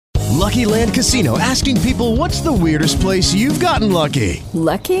Lucky Land Casino, asking people, what's the weirdest place you've gotten lucky?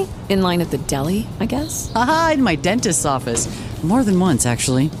 Lucky? In line at the deli, I guess? Aha, in my dentist's office. More than once,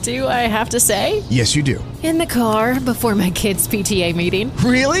 actually. Do I have to say? Yes, you do. In the car before my kids' PTA meeting.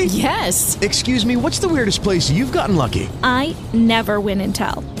 Really? Yes. Excuse me, what's the weirdest place you've gotten lucky? I never win and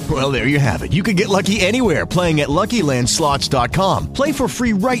tell. Well, there you have it. You can get lucky anywhere, playing at LuckyLandSlots.com. Play for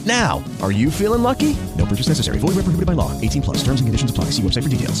free right now. Are you feeling lucky? No purchase necessary. Void where prohibited by law. 18 plus. Terms and conditions apply. See website for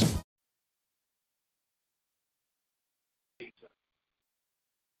details.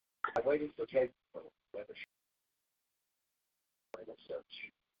 I'm waiting for Ted.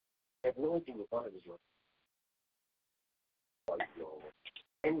 I have no idea what it is.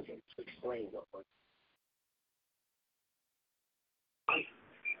 Anything to explain what.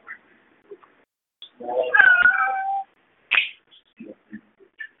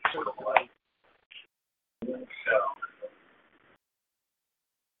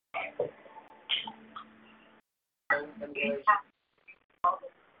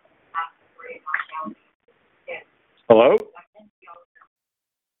 Hello?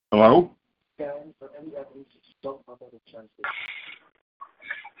 Hello?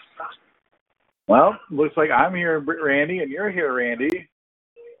 Well, looks like I'm here, Randy, and you're here, Randy.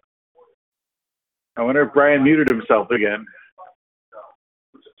 I wonder if Brian muted himself again.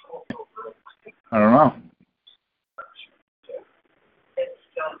 I don't know.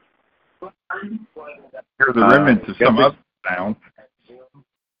 Hear the remnants of some other sound.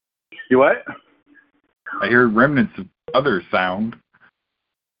 You what? I hear remnants of other sound.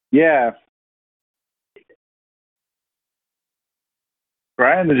 Yeah.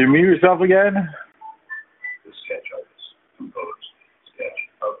 Brian, did you mute yourself again? The sketch artist composed sketch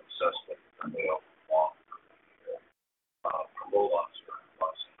of the suspect from the parole officer in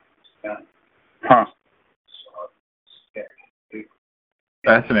Los Angeles Huh.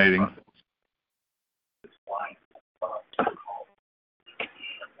 Fascinating.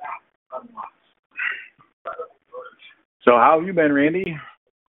 So how have you been, Randy?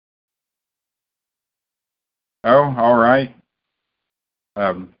 Oh, all right.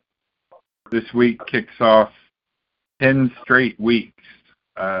 This week kicks off 10 straight weeks.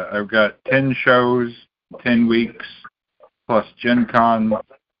 I've got 10 shows, 10 weeks, plus Gen Con,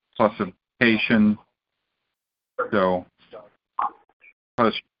 plus a vacation. So,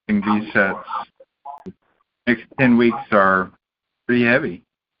 plus shooting these sets. Next 10 weeks are pretty heavy.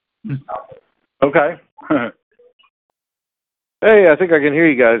 Okay. Hey, I think I can hear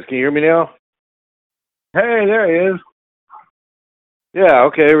you guys. Can you hear me now? Hey, there he is. Yeah,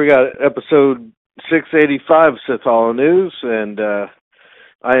 okay, we got episode 685 Sith Holonews, and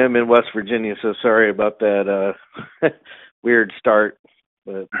I am in West Virginia, so sorry about that weird start.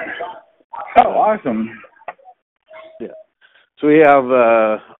 But oh, awesome. Yeah. So we have,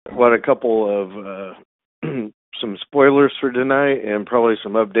 a couple of some spoilers for tonight and probably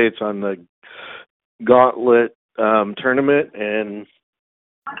some updates on the Gauntlet tournament and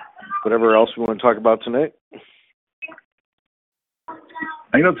whatever else we want to talk about tonight.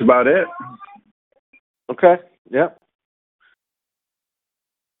 I think that's about it. Okay, yeah.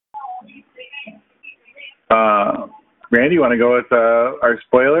 Randy, you want to go with our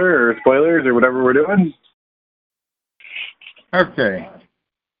spoilers or whatever we're doing? Okay.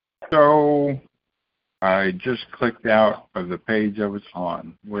 So, I just clicked out of the page I was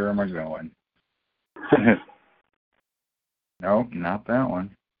on. Where am I going? Nope, not that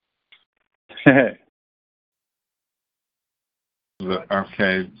one.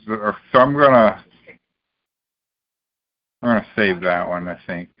 Okay, so I'm gonna save that one, I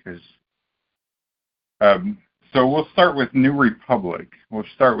think, because so we'll start with New Republic. We'll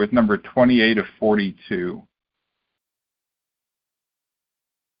start with number 28 of 42.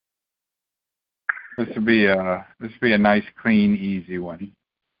 This would be a nice, clean, easy one.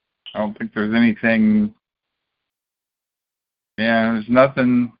 I don't think there's anything. Yeah, there's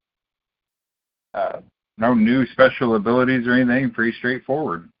nothing. No new special abilities or anything. Pretty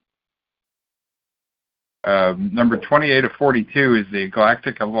straightforward. Number 28 of 42 is the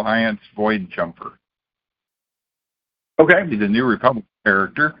Galactic Alliance Void Jumper. Okay. He's a New Republic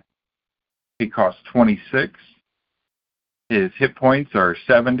character. He costs 26. His hit points are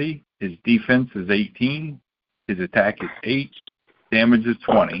 70. His defense is 18. His attack is 8. Damage is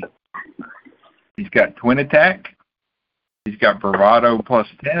 20. He's got twin attack. He's got bravado plus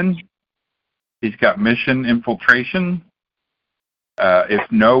 10. He's got mission infiltration.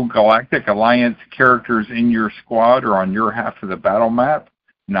 If no Galactic Alliance characters in your squad are on your half of the battle map,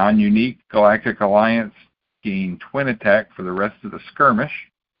 non-unique Galactic Alliance gain twin attack for the rest of the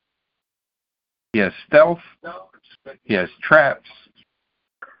skirmish. He has stealth. He has traps.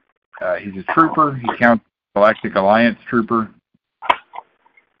 He's a trooper. He counts Galactic Alliance trooper.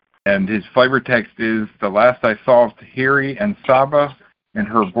 And his flavor text is, the last I saw of Tahiri and Saba and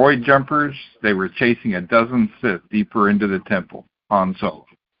her void jumpers, they were chasing a dozen Sith deeper into the temple. Han Solo.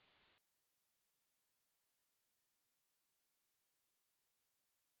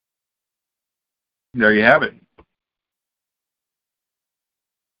 There you have it.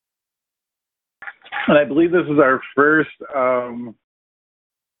 And I believe this is our first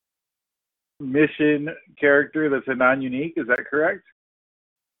mission character that's a non-unique. Is that correct?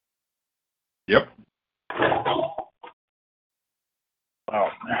 Yep. Oh.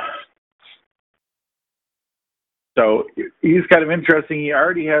 So he's kind of interesting. He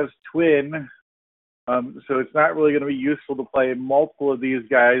already has twin, so it's not really going to be useful to play multiple of these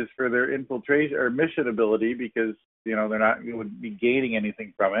guys for their infiltration or mission ability because, you know, they're not going to be gaining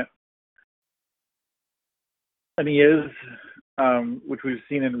anything from it. And he is, which we've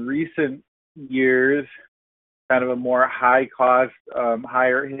seen in recent years, kind of a more high-cost,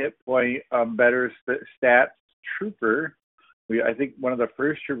 higher hit point, better stats trooper. I think one of the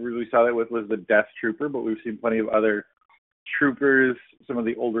first troopers we saw that with was the Death Trooper, but we've seen plenty of other troopers. Some of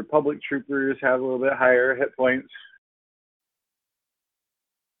the Old Republic troopers have a little bit higher hit points.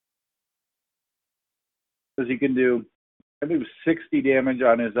 Because he can do, I think, 60 damage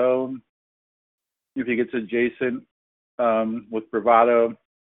on his own if he gets adjacent with Bravado.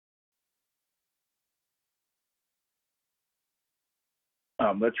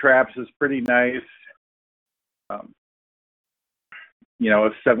 The traps is pretty nice. You know,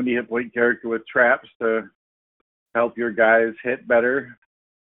 a 70 hit point character with traps to help your guys hit better.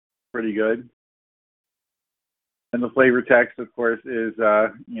 Pretty good. And the flavor text, of course, is,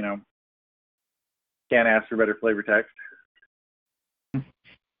 you know, can't ask for better flavor text.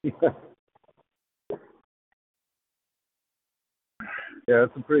 Yeah,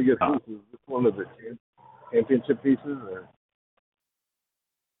 it's some pretty good pieces. Is this one of the championship pieces? Or?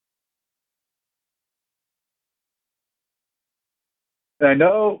 And I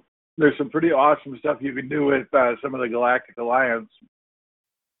know there's some pretty awesome stuff you can do with some of the Galactic Alliance.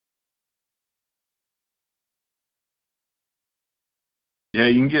 Yeah,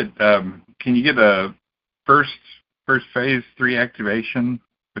 you can get. Can you get a first phase 3 activation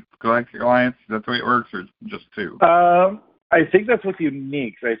with Galactic Alliance? Is that the way it works, or just 2? I think that's with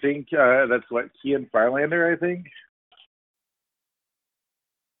uniques. I think that's what Key and Firelander. I think.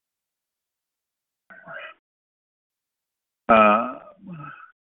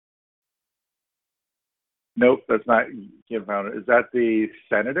 Nope, that's not Key and Firelander. Is that the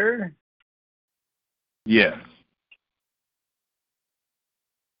Senator? Yes.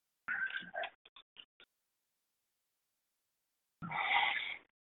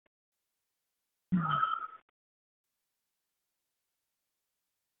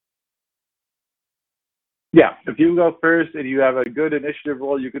 Yeah, if you go first and you have a good initiative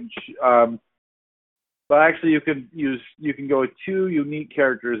roll, you can. Well, actually, you can go with 2 unique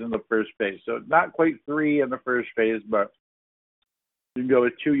characters in the first phase. So not quite 3 in the first phase, but you can go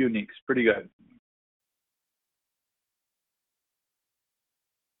with 2 uniques. Pretty good.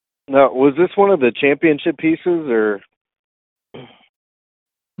 Now, was this one of the championship pieces, or?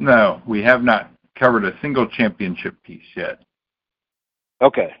 No, we have not covered a single championship piece yet.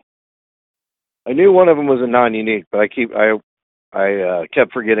 Okay. I knew one of them was a non-unique, but I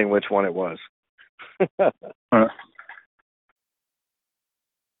kept forgetting which one it was.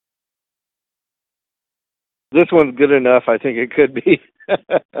 This one's good enough. I think it could be.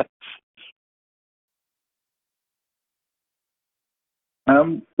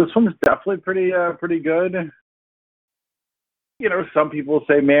 This one's definitely pretty good. You know, some people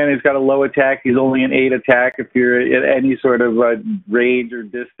say, man, he's got a low attack. He's only an 8 attack if you're at any sort of range or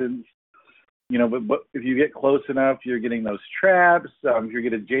distance. You know, but if you get close enough, you're getting those traps. If you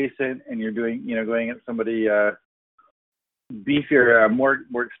get adjacent and you're doing, you know, going at somebody beefier, more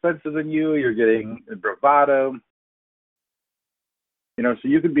expensive than you, you're getting bravado. You know, so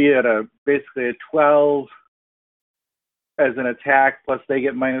you could be at basically a 12 as an attack, plus they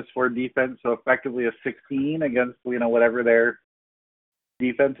get -4 defense, so effectively a 16 against, you know, whatever their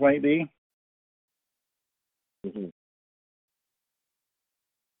defense might be. Mm-hmm.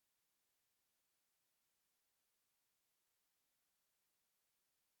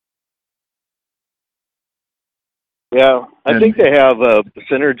 Yeah, I think they have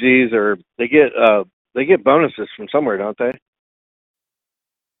synergies, or they get bonuses from somewhere, don't they?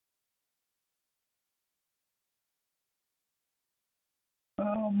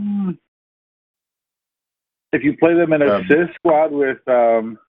 If you play them in a Sith squad with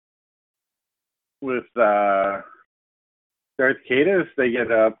Darth Caedus, they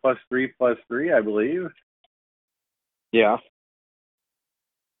get a +3/+3, I believe. Yeah.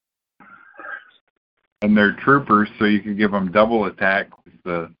 And they're troopers, so you can give them double attack with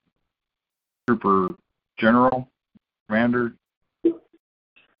the trooper general commander.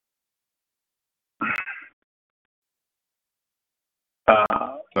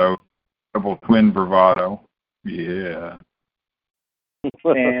 So double twin bravado. Yeah.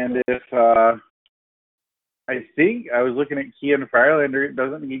 And if I think I was looking at Kean Firelander,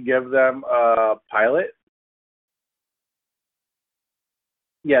 doesn't he give them a pilot?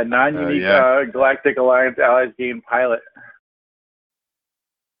 Yeah, non-unique Galactic Alliance allies gain pilot.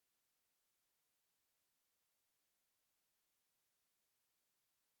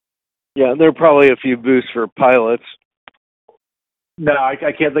 Yeah, there are probably a few boosts for pilots. No, I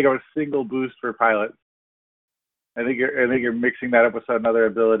can't think of a single boost for pilots. I think you're mixing that up with another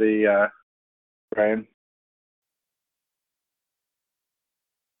ability, Brian.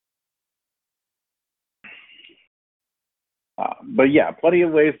 But yeah, plenty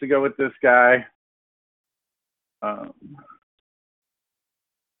of ways to go with this guy.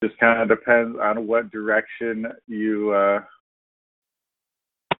 Just kind of depends on what direction you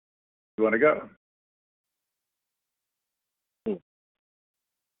want to go.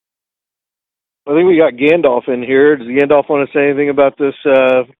 I think we got Gandalf in here. Does Gandalf want to say anything about this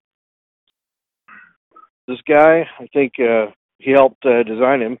this guy? I think he helped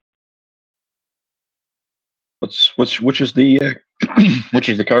design him. Which is the which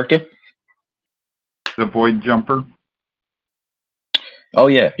is the character? The Void Jumper. Oh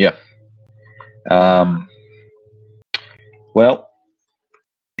yeah. Well,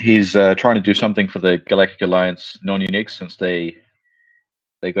 he's trying to do something for the Galactic Alliance non-uniques, since the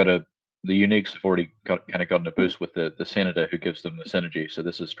uniques have already gotten a boost with the senator who gives them the synergy. So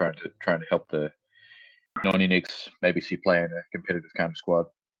this is trying to help the non-uniques maybe see play in a competitive kind of squad.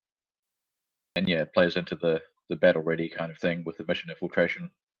 And yeah, it plays into the battle ready kind of thing with the mission infiltration.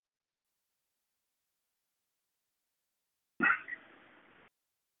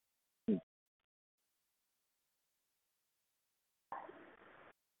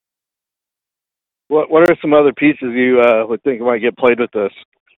 What are some other pieces you would think might get played with this?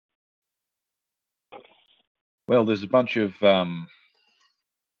 Well, there's a bunch of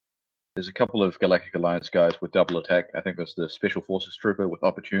there's a couple of Galactic Alliance guys with double attack. I think there's the Special Forces Trooper with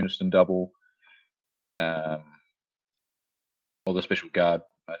Opportunist and double. Or the Special Guard,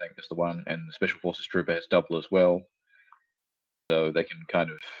 I think is the one, and the Special Forces Trooper has double as well. So they can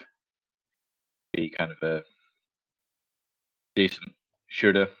kind of be kind of a decent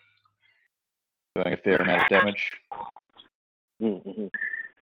shooter, doing a fair amount of damage. Mm-hmm.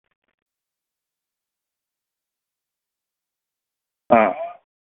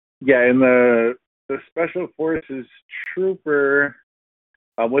 Yeah, and the Special Forces Trooper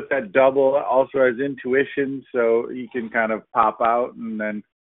with that double also has intuition, so he can kind of pop out and then,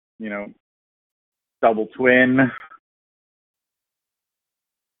 double twin.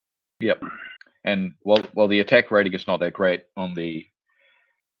 Yep. And while the attack rating is not that great on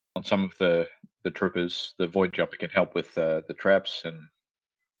some of the troopers, the Void Jumper can help with the traps and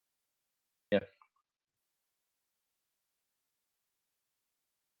yeah.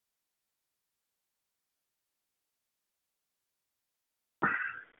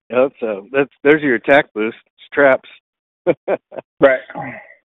 There's your attack boost. It's traps. Right.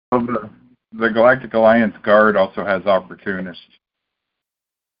 Well, the Galactic Alliance Guard also has Opportunist.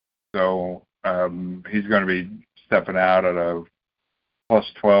 So he's going to be stepping out at a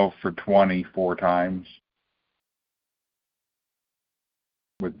 +12 for 20 4 times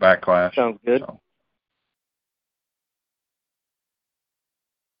with backlash. Sounds good. So.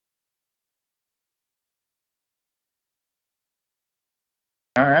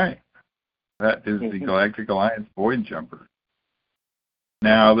 All right. That is the Galactic Alliance Void Jumper.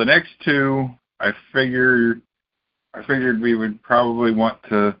 Now, the next two, I figured we would probably want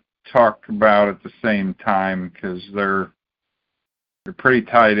to talk about at the same time because they're pretty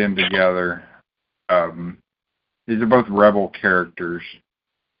tied in together. These are both Rebel characters.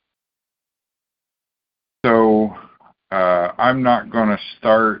 So I'm going to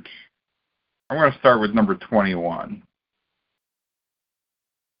start with number 21.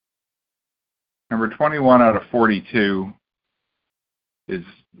 Number 21 out of 42 is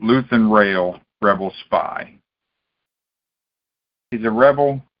Luthen Rail, Rebel Spy. He's a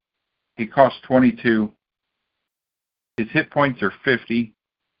Rebel. He costs 22. His hit points are 50.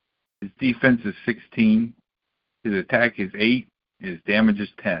 His defense is 16. His attack is 8. His damage is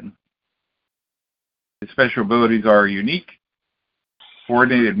 10. His special abilities are unique,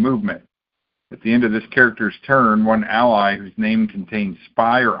 coordinated movement, At the end of this character's turn, one ally whose name contains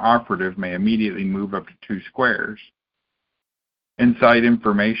spy or operative may immediately move up to 2 squares. Inside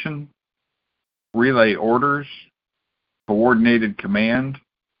information, relay orders, coordinated command,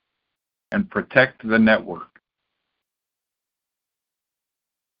 and protect the network.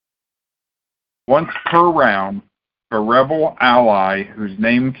 Once per round, a rebel ally whose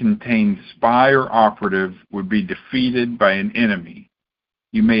name contains spy or operative would be defeated by an enemy.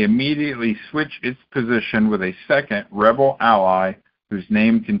 You may immediately switch its position with a second rebel ally whose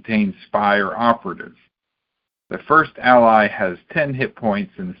name contains spy or operative. The first ally has 10 hit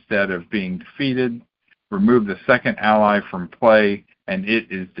points instead of being defeated. Remove the second ally from play, and it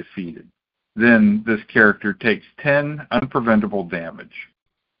is defeated. Then this character takes 10 unpreventable damage.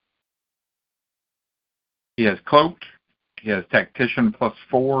 He has Cloaked, he has Tactician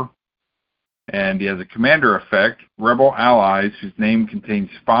 +4, and he has a commander effect. Rebel allies whose name contains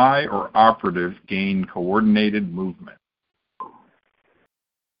spy or operative gain coordinated movement.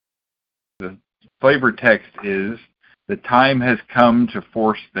 The flavor text is, the time has come to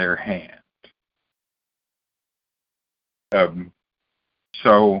force their hand.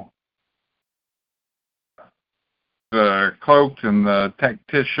 So the Cloaked and the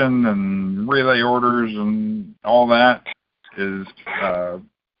Tactician and relay orders and all that is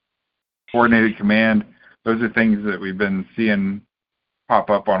coordinated command. Those are things that we've been seeing pop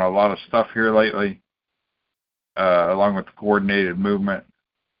up on a lot of stuff here lately, along with the coordinated movement.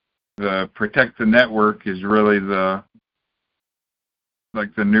 The protect the network is really the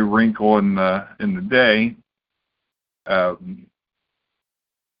new wrinkle in the day.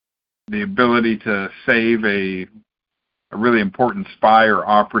 The ability to save a really important spy or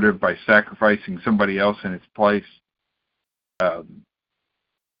operative by sacrificing somebody else in its place.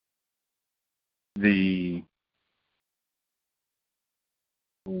 We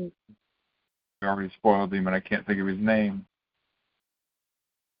already spoiled him, and I can't think of his name.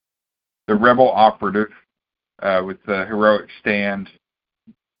 The rebel operative with the heroic stand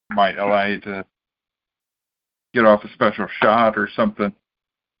might allow you to get off a special shot or something.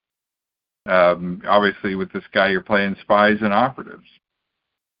 Obviously, with this guy, you're playing spies and operatives.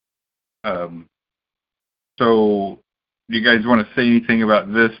 So, do you guys want to say anything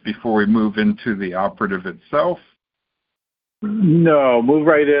about this before we move into the operative itself? No, move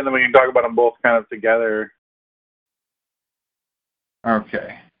right in, and we can talk about them both kind of together.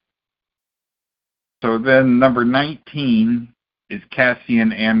 Okay. So then, number 19 is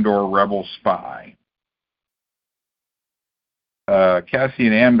Cassian Andor Rebel Spy.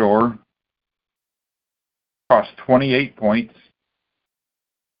 Cassian Andor costs 28 points.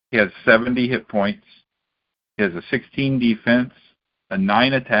 He has 70 hit points. He has a 16 defense, a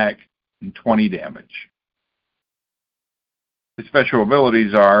 9 attack, and 20 damage. His special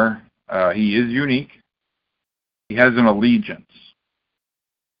abilities are, he is unique. He has an allegiance.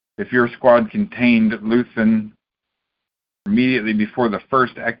 If your squad contained Luthen immediately before the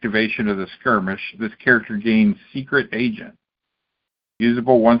first activation of the skirmish, this character gains Secret Agent.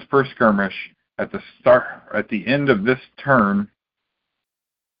 Usable once per skirmish. At the end of this turn.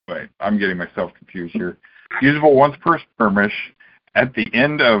 Wait, I'm getting myself confused here. Usable once per skirmish. At the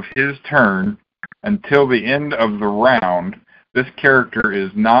end of his turn, until the end of the round, this character is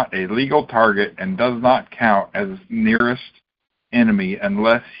not a legal target and does not count as nearest enemy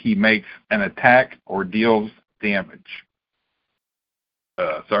unless he makes an attack or deals damage.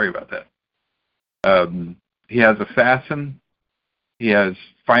 Sorry about that. He has Assassin. He has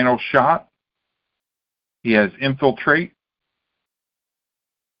Final Shot. He has Infiltrate.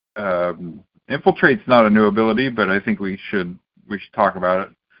 Infiltrate's not a new ability, but I think we should talk about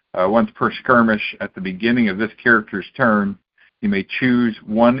it. Once per skirmish, at the beginning of this character's turn, you may choose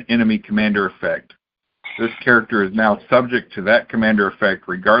one enemy commander effect. This character is now subject to that commander effect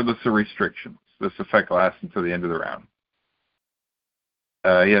regardless of restrictions. This effect lasts until the end of the round.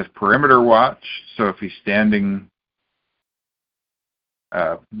 He has Perimeter Watch, so if he's standing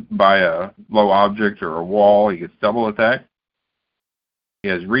by a low object or a wall, he gets double attack. He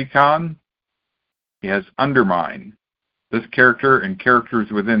has Recon. He has Undermine. This character and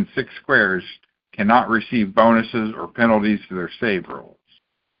characters within 6 squares cannot receive bonuses or penalties for their save rolls.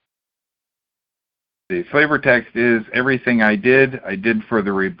 The flavor text is, everything I did for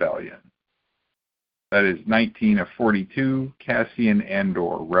the rebellion. That is 19 of 42, Cassian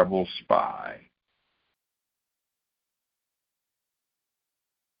Andor, Rebel Spy.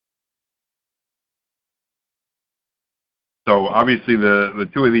 So obviously the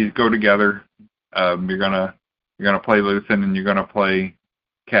two of these go together. You're gonna play Luthen and you're gonna play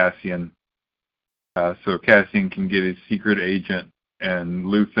Cassian. So Cassian can get his Secret Agent and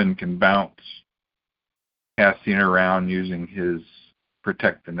Luthen can bounce casting around using his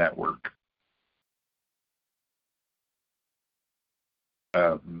Protect the Network.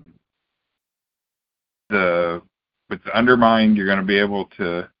 With the Undermined, you're going to be able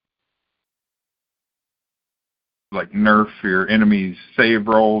to like nerf your enemies' save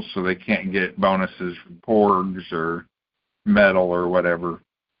rolls so they can't get bonuses from porgs or metal or whatever.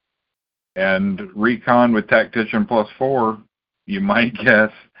 And Recon with Tactician +4, you might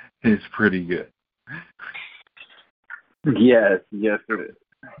guess, is pretty good. Yes, it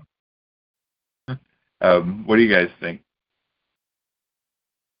is. What do you guys think?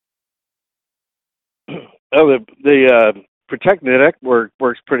 Oh, the Protect the Network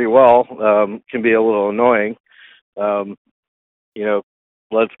works pretty well. Can be a little annoying.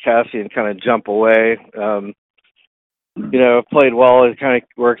 Lets Cassian kind of jump away. Played well. It kind of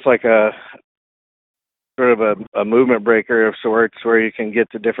works like a sort of a movement breaker of sorts, where you can get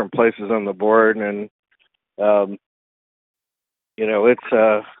to different places on the board, and it's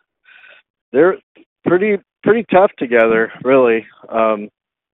they're pretty tough together, really.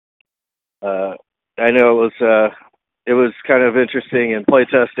 I know it was kind of interesting in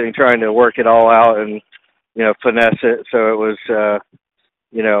playtesting, trying to work it all out and finesse it so it was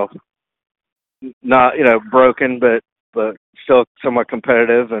not broken, but still somewhat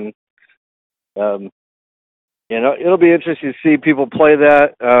competitive, and it'll be interesting to see people play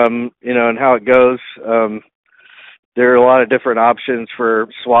that, and how it goes. There are a lot of different options for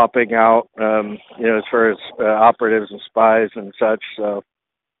swapping out, as far as operatives and spies and such. So,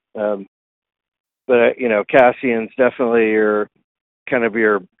 but Cassian's definitely your one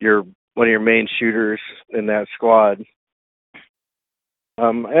of your main shooters in that squad.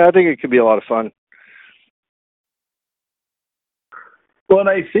 And I think it could be a lot of fun. Well, and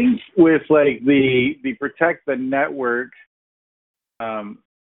I think with like the Protect the Network,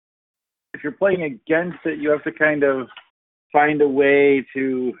 if you're playing against it, you have to kind of find a way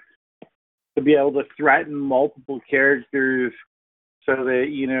to be able to threaten multiple characters so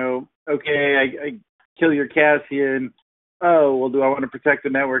that, okay, I kill your Cassian. Oh, well, do I want to protect the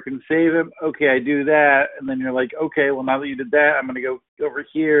network and save him? Okay, I do that. And then you're like, okay, well, now that you did that, I'm going to go over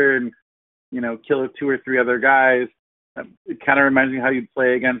here and, kill 2 or 3 other guys. It kind of reminds me how you'd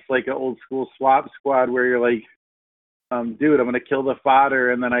play against like an old school swap squad where you're like, dude, I'm going to kill the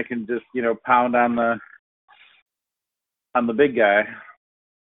fodder and then I can just, pound on the big guy.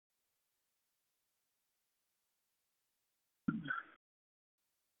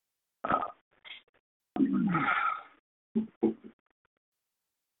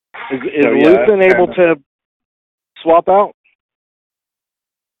 Is Luthen able to swap out?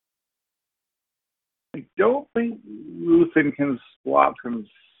 I don't think Luthen can swap him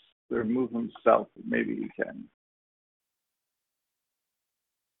or move himself. Maybe he can.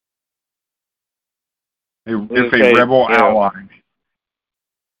 It's a rebel ally.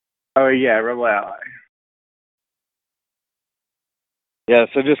 Oh, yeah, rebel ally. Yeah,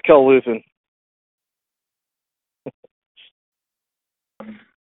 so just kill Luthen.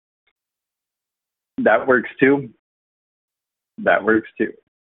 That works too.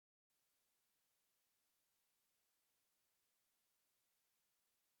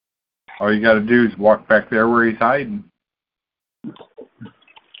 All you got to do is walk back there where he's hiding.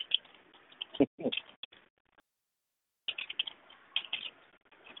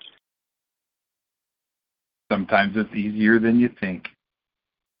 Sometimes it's easier than you think.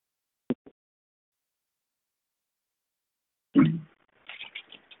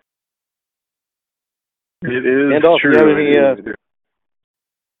 It is and also, true.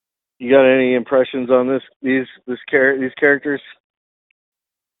 You got any impressions on these characters?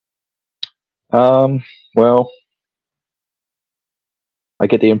 Well, I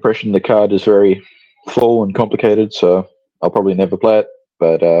get the impression the card is very full and complicated, so I'll probably never play it.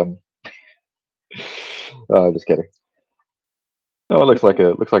 But just kidding. No, it looks like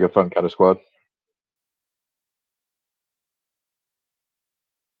a fun kind of squad.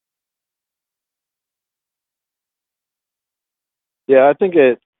 Yeah, I think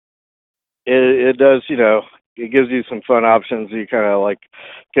it does. It gives you some fun options. You kind of like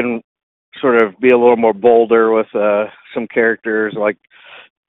can sort of be a little more bolder with some characters, like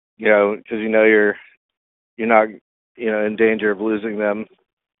because you're not in danger of losing them.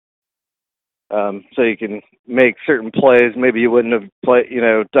 So you can make certain plays maybe you wouldn't have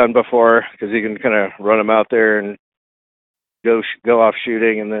done before, because you can kind of run them out there and go off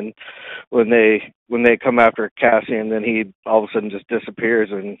shooting, and then when they come after Cassian, then he all of a sudden just disappears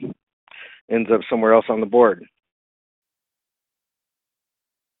and ends up somewhere else on the board.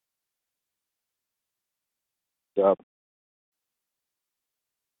 So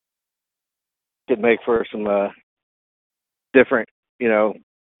could make for some different,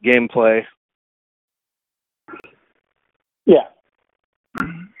 gameplay. Yeah.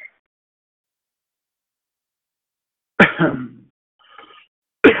 Kind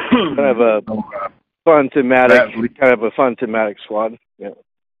of a fun thematic squad. Yeah.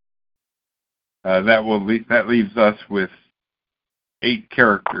 That leaves us with 8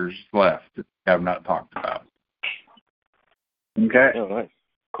 characters left that we have not talked about. Okay. Oh, nice.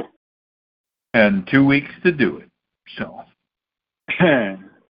 And 2 weeks to do it. So.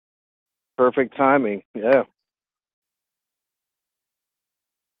 Perfect timing. Yeah.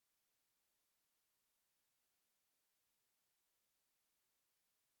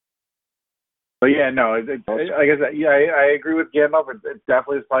 But yeah, no, like I said, yeah, I agree with Gandalf. It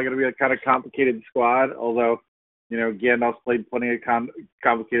definitely is probably going to be a kind of complicated squad, although, Gandalf's played plenty of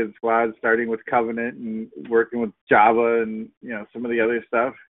complicated squads, starting with Covenant and working with Jabba and, some of the other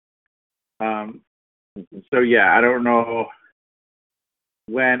stuff. So yeah, I don't know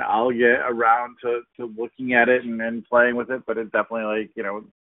when I'll get around to looking at it and playing with it, but it definitely,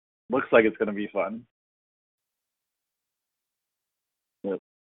 looks like it's going to be fun. Yep.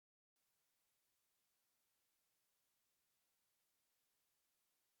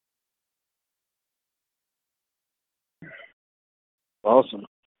 Awesome.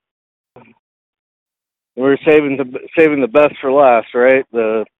 We're saving the best for last, right?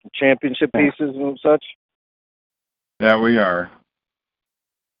 The championship pieces and such. Yeah, we are.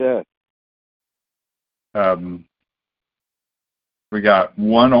 Yeah. We got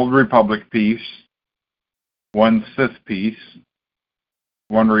 1 Old Republic piece, 1 Sith piece,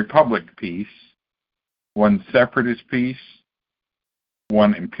 1 Republic piece, 1 Separatist piece,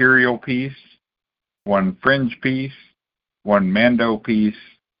 1 Imperial piece, 1 Fringe piece, 1 Mando piece,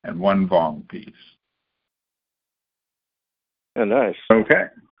 and 1 Vong piece. Oh, nice. Okay.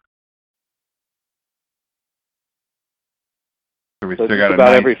 So we So still just got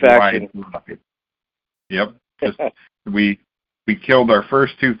about a every faction. Yep. We killed our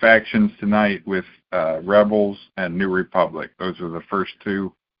first 2 factions tonight with Rebels and New Republic. Those are the first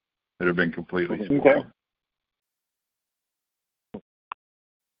 2 that have been completely spoiled. Okay.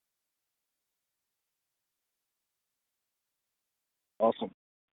 Awesome.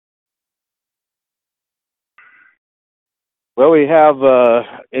 Well, we have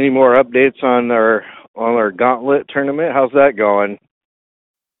any more updates on our Gauntlet tournament? How's that going?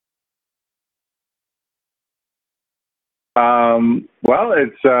 Well,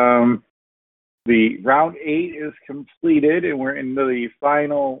 it's the round 8 is completed, and we're into the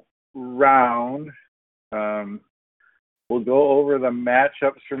final round. We'll go over the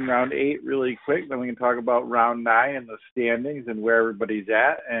matchups from round 8 really quick. Then we can talk about round 9 and the standings and where everybody's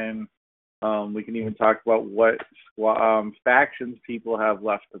at, and we can even talk about what factions people have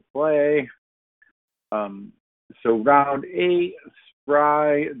left to play. So round 8,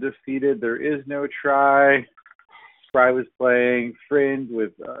 Spry defeated There Is No Try. Spry was playing Fringe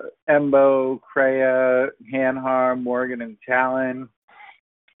with Embo, Kreia, Hanhar, Morgan, and Talon.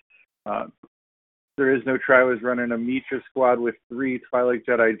 There Is No Try was running a Mitra squad with 3 Twilight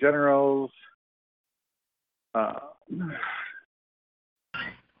Jedi generals.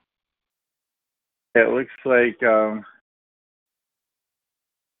 It looks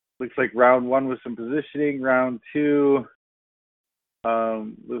like round 1 was some positioning. Round 2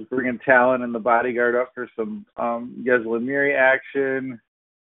 was bringing Talon and the bodyguard up for some Yezlamiri action.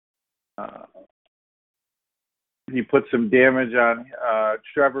 He put some damage on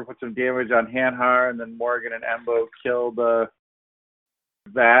Trevor put some damage on Hanhar, and then Morgan and Embo killed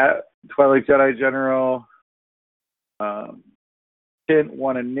that Twilight Jedi general. Tint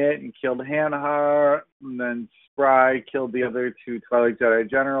won a knit and killed Hanhar, and then Spry killed the other 2 Twilight Jedi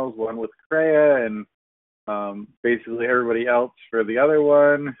generals, one with Kreia, and basically everybody else for the other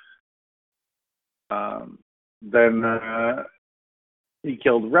one. Then he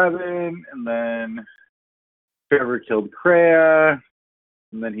killed Revan, and then Trevor killed Kreia,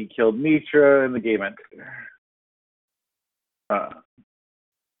 and then he killed Mitra, and the game ended.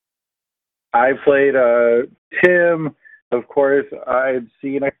 I played Tim. Of course, I had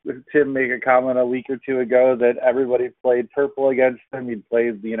seen Tim make a comment a week or 2 ago that everybody played purple against him. He'd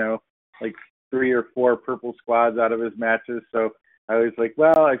played, like 3 or 4 purple squads out of his matches. So I was like,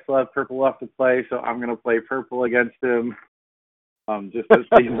 well, I still have purple left to play, so I'm going to play purple against him. Just it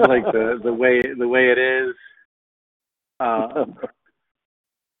seems like the way it is.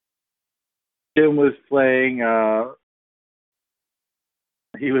 Tim was playing.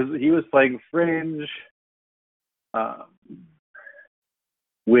 He was playing Fringe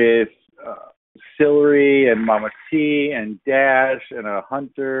with Sillery and Mama T and Dash and a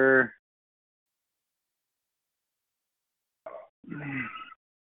Hunter.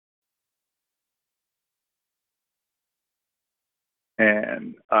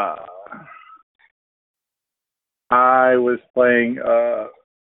 And I was playing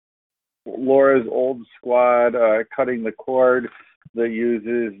Laura's old squad, cutting the cord, that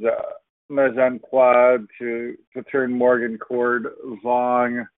uses Mise en Quad to turn Morgan Cord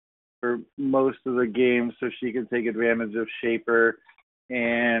Vong for most of the game so she can take advantage of Shaper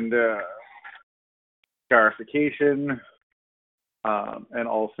and Scarification, and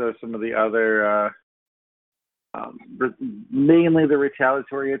also some of the other, mainly the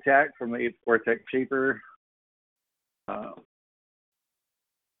retaliatory attack from the 8th Vortex Shaper.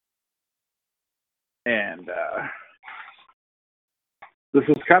 And this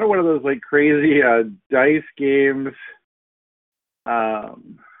was kind of one of those like crazy dice games.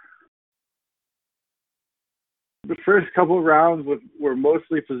 The first couple of rounds were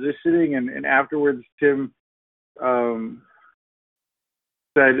mostly positioning, and afterwards Tim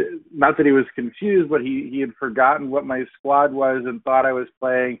said, not that he was confused, but he had forgotten what my squad was and thought I was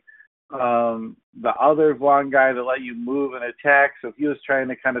playing the other Vaughn guy that let you move and attack. So he was trying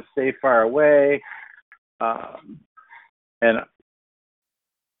to kind of stay far away. And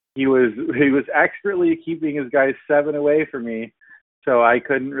he was expertly keeping his guys 7 away from me, so I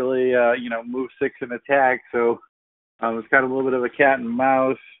couldn't really move 6 and attack. So it was kind of a little bit of a cat and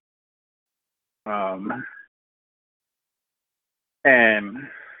mouse. And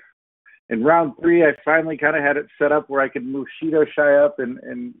in round 3, I finally kind of had it set up where I could move Shido Shy up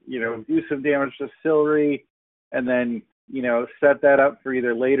and do some damage to Sillery, and then set that up for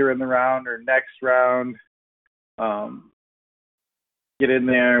either later in the round or next round. Get in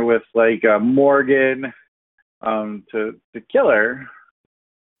there with like Morgan to kill her,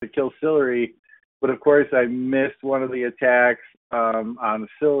 to kill Sillery. But of course I missed one of the attacks on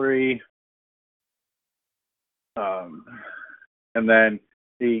Sillery. And then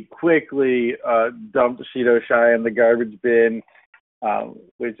he quickly dumped Shido Shy in the garbage bin,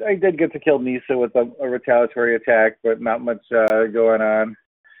 which I did get to kill Nisa with a retaliatory attack, but not much going on.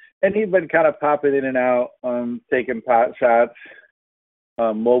 And he'd been kind of popping in and out, taking pot shots,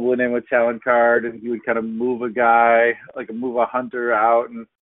 mobiling in with Talon Card, and he would kind of move a guy, like move a hunter out and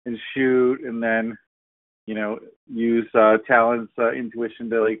shoot, and then, use Talon's intuition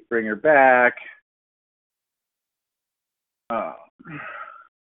to like bring her back.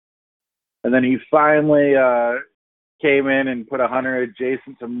 And then he finally came in and put a hunter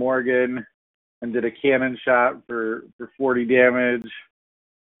adjacent to Morgan and did a cannon shot for 40 damage.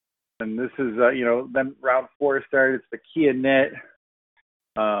 And this is, then round 4 started. It's the key init.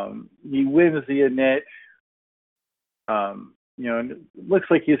 He wins the init. And it looks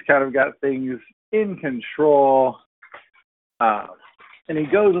like he's kind of got things in control. And he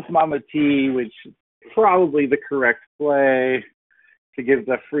goes with Mama T, which is probably the correct play, to give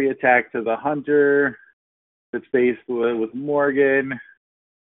the free attack to the hunter that's based with Morgan.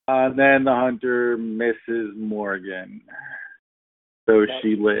 Then the hunter misses Morgan, so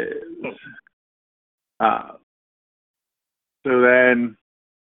she lives. So then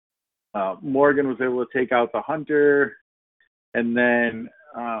Morgan was able to take out the hunter, and then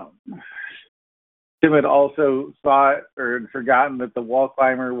Tim had also thought or had forgotten that the wall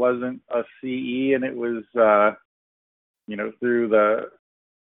climber wasn't a CE, and it was through the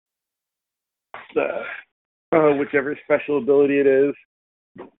whichever special ability it is,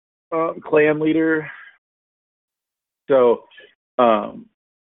 clan leader. So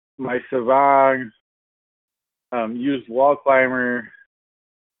my Savang used wall climber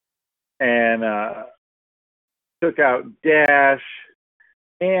and took out Dash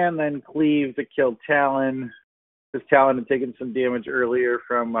and then Cleave to kill Talon, because Talon had taken some damage earlier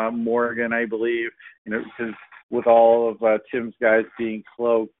from Morgan, I believe, because with all of Tim's guys being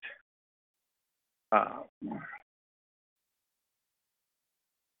cloaked.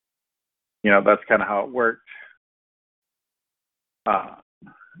 That's kind of how it worked.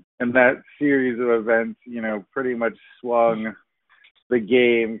 And that series of events, pretty much swung the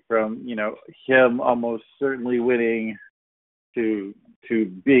game from, him almost certainly winning to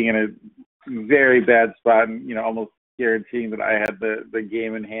being in a very bad spot and, almost guaranteeing that I had the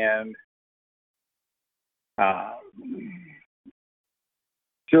game in hand.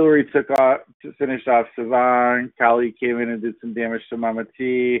 Sillery took off to finish off Savang. Kali came in and did some damage to Mama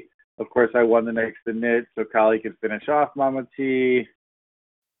T. Of course, I won the next init, so Kali could finish off Mama T.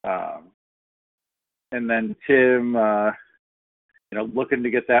 And then Tim, looking to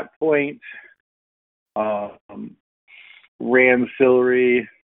get that point, ran Sillery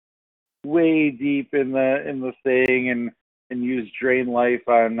way deep in the thing and used Drain Life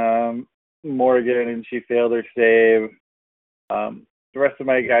on Morgan, and she failed her save. The rest of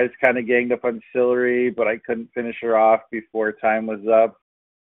my guys kind of ganged up on Sillery, but I couldn't finish her off before time was up.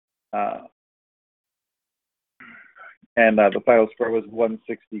 And the final score was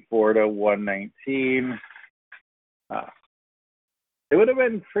 164 to 119. It would have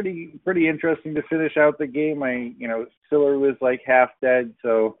been pretty interesting to finish out the game. Sillery was like half dead,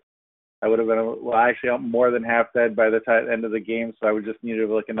 so I would have been actually more than half dead by the end of the game. So I would just needed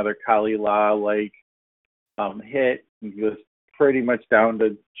like another Kali La hit. And he was pretty much down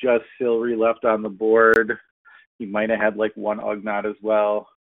to just Sillery left on the board. He might have had like one Ugnaught as well,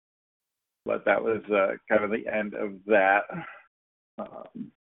 but that was kind of the end of that.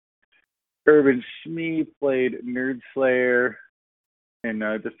 Urban Shmee played Nerd Slayer and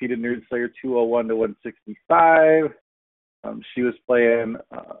defeated Nerd Slayer 201 to 165. She was playing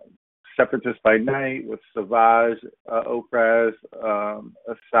Separatist by Night with Savage, Okraz,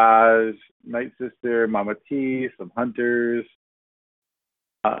 Asajj, Night Sister, Mama T, some Hunters.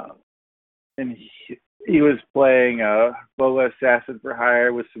 And he was playing Boa Assassin for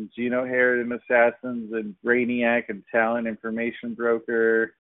Hire with some Geno Harridan Assassins and Brainiac and Talent Information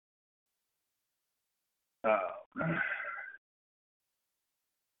Broker.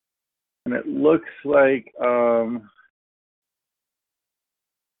 And it looks like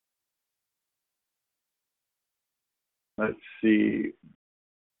let's see.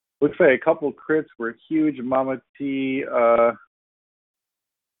 Looks like a couple crits were huge. Mama T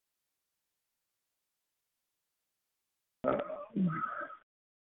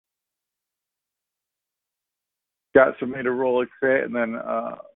got somebody to roll a crit, and then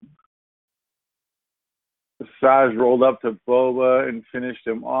Asajj rolled up to Boba and finished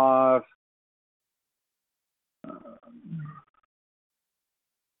him off.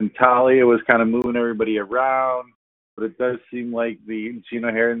 And Talia was kind of moving everybody around, but it does seem like the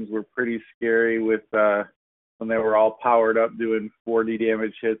Geno Harridans were pretty scary with when they were all powered up doing 40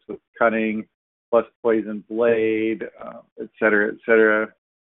 damage hits with Cunning plus Poison Blade, et cetera, et cetera.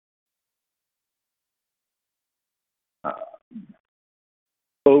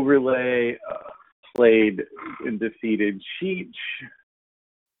 Overlay played and defeated Cheech.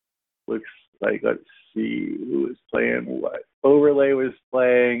 Looks like, let's see, who was playing what. Overlay was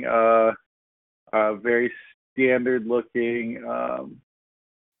playing a very standard looking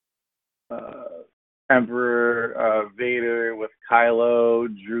Emperor Vader with Kylo,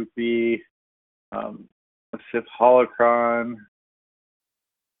 Droopy, a Sith Holocron,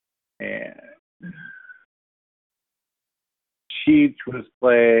 and Cheech was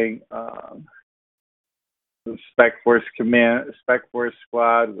playing the Spec Force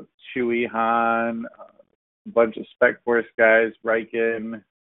squad with Chewie, Han, a bunch of Spec Force guys, Riken.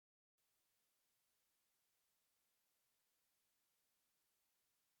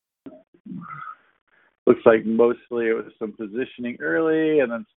 Looks like mostly it was some positioning early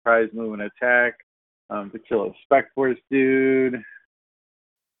and then surprise move and attack to kill a Spec Force dude.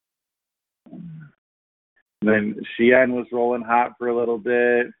 And then Xi'an was rolling hot for a little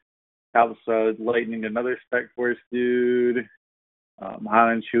bit. Kalsa lightning another Spec Force dude. Han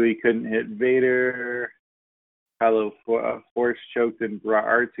and Chewie couldn't hit Vader. Kylo force choked and brought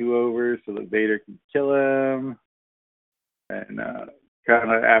R2 over so that Vader could kill him. And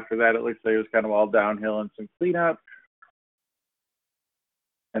kind of after that, it looks like it was kind of all downhill and some cleanup.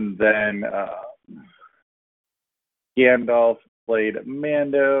 And then Gandalf played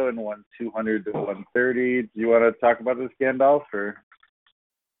Mando and won 200 to 130. Do you want to talk about this, Gandalf, or?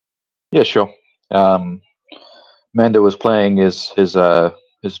 Yeah, sure. Mando was playing his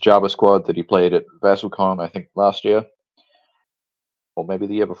Jabba squad that he played at VassalCon, I think, last year, or maybe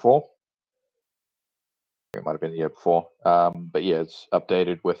the year before. It might have been the year before. But yeah, it's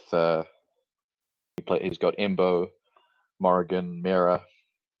updated with he's got Embo, Morrigan, Mira,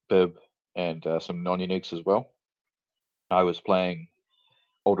 Bib, and some non-uniques as well. I was playing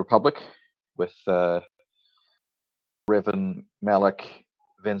Old Republic with Revan, Malik,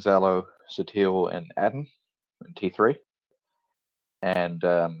 Venzalo, Satil, and Adden in T3. And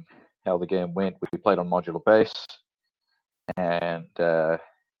how the game went, we played on modular base, and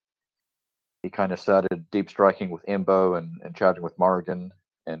he kind of started deep striking with Embo and charging with Morrigan,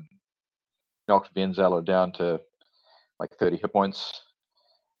 and knocked Venzalo down to like 30 hit points.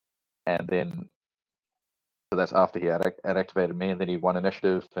 And then, so that's after he had activated me, and then he won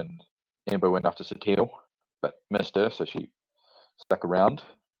initiative, and Embo went after Satil, but missed her, so she stuck around.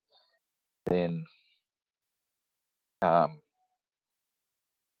 Then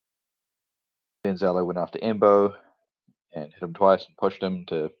Venzalo went after Embo and hit him twice and pushed him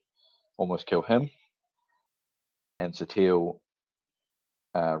to almost kill him. And Satil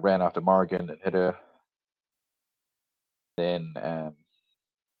ran after Morrigan and hit her. Then,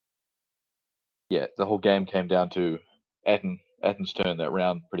 the whole game came down to Atten's turn that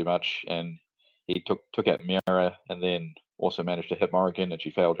round pretty much, and he took out Mira, and then also managed to hit Morrigan, and she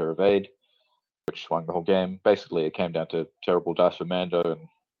failed her evade, which won the whole game. Basically, it came down to terrible dice for Mando, and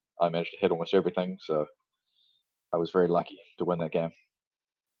I managed to hit almost everything, so I was very lucky to win that game.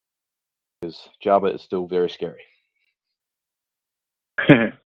 Because Jabba is still very scary.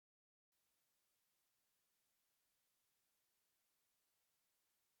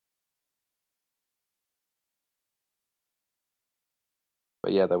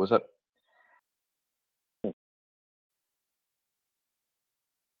 But yeah, that was it.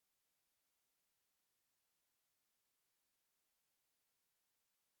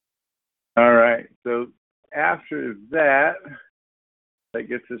 All right. So after that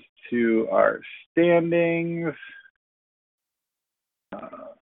gets us to our standings.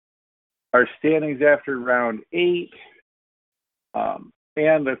 Our standings after round 8.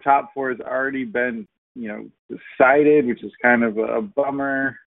 And the top 4 has already been, decided, which is kind of a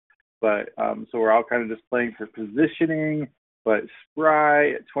bummer. But so we're all kind of just playing for positioning. But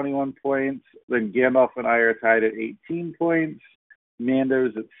Spry at 21 points. Then Gandalf and I are tied at 18 points.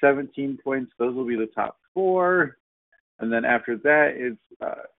 Mando's at 17 points. Those will be the top 4. And then after that, it's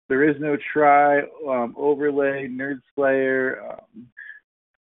There Is No Try, Overlay, Nerd Slayer,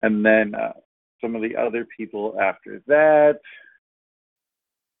 and then some of the other people after that.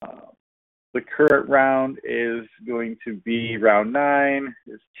 The current round is going to be round 9.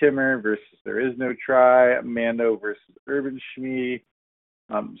 It's Timmer versus There Is No Try, Mando versus Urban Shmee,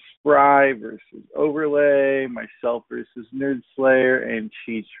 Spry versus Overlay, myself versus Nerd Slayer, and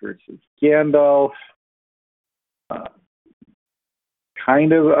Cheech versus Gandalf.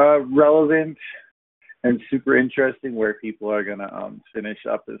 Kind of relevant and super interesting where people are going to finish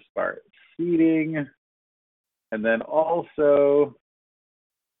up as far as seeding. And then also,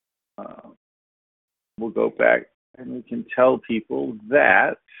 we'll go back and we can tell people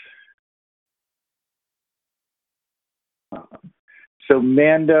that so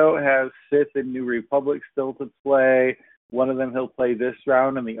Mando has Sith and New Republic still to play. One of them he'll play this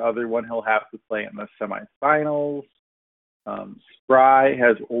round, and the other one he'll have to play in the semifinals. Spry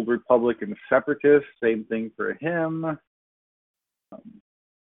has Old Republic and Separatist. Same thing for him.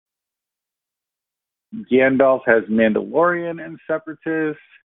 Gandalf has Mandalorian and Separatist,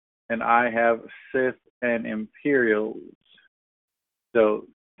 and I have Sith and Imperials. So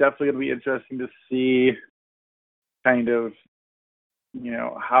definitely going to be interesting to see kind of,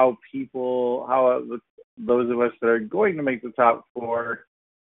 how those of us that are going to make the top 4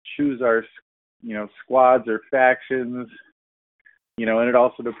 choose our, squads or factions, and it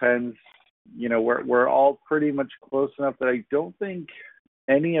also depends, we're all pretty much close enough that I don't think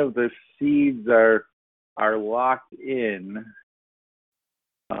any of the seeds are locked in.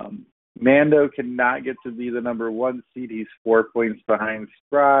 Mando cannot get to be the number 1 seed. He's 4 points behind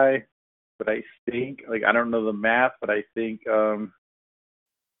Spry. But I think, I don't know the math, but I think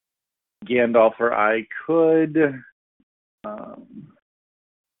Gandalf or I could.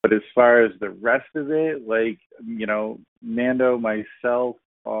 But as far as the rest of it, Mando, myself,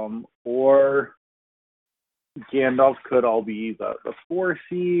 or Gandalf could all be the 4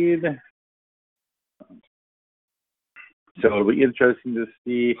 seed. So it'll be interesting to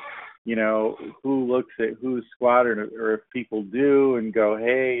see, who looks at whose squad or if people do and go,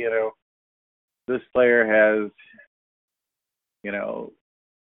 hey, this player has,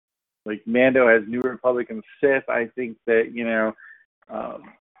 Mando has New Republic and Sith. I think that,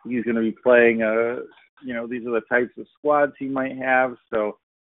 he's going to be playing, these are the types of squads he might have. So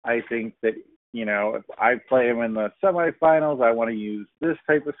I think that, if I play him in the semifinals, I want to use this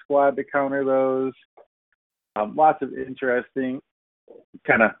type of squad to counter those. Lots of interesting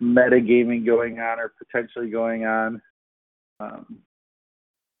kind of metagaming going on or potentially going on. I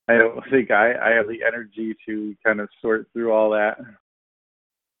don't think I have the energy to kind of sort through all that.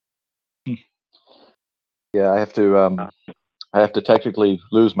 Yeah, I have to technically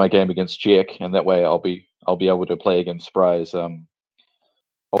lose my game against Jack, and that way I'll be able to play against Spry's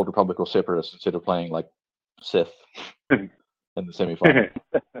Old Republic or Separatists instead of playing like Sith in the semifinal.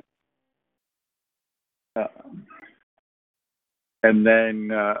 And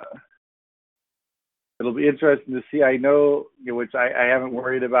then it'll be interesting to see. I know, which I haven't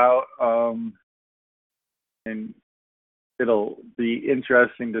worried about, and it'll be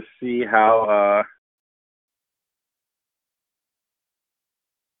interesting to see how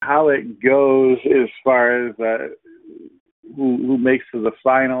it goes as far as who makes to the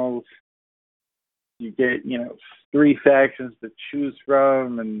finals. You get 3 factions to choose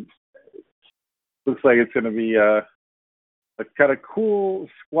from, and looks like it's going to be a kind of cool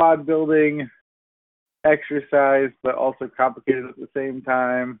squad building exercise, but also complicated at the same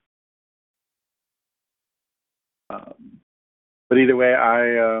time. But either way,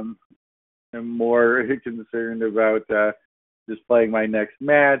 I am more concerned about just playing my next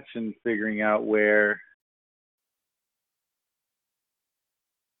match and figuring out where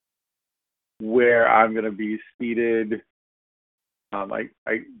I'm going to be seated. I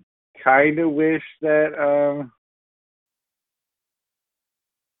kind of wish that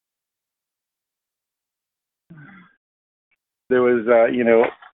there was,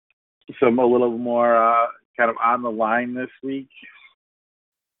 some a little more kind of on the line this week.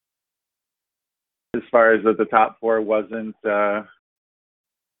 As far as that the top four wasn't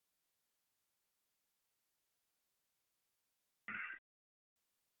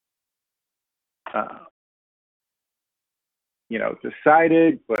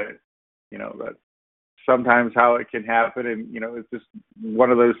decided, but that's sometimes how it can happen, and it's just one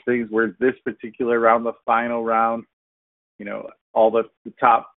of those things where this particular round, the final round, all the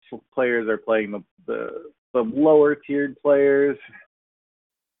top players are playing the lower tiered players.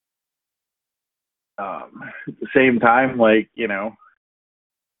 At the same time,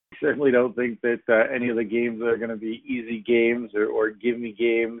 certainly don't think that any of the games are going to be easy games or give me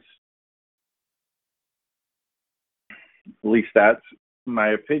games. At least that's my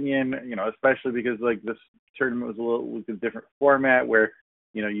opinion, especially because this tournament was a different format where,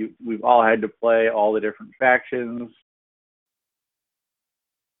 we've all had to play all the different factions.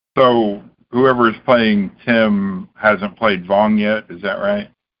 So whoever's playing Tim hasn't played Vong yet, is that right?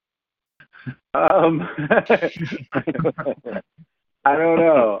 I don't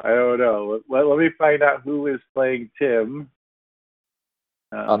know. Let me find out who is playing Tim.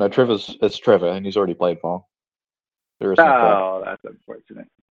 Oh no, it's Trevor, and he's already played Vong. Oh, that's unfortunate.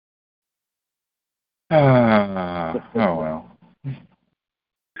 Oh well.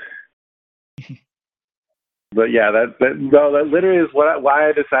 But yeah, that literally is why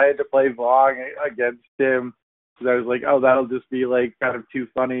I decided to play Vong against Tim. Because I was like, oh, that'll just be kind of too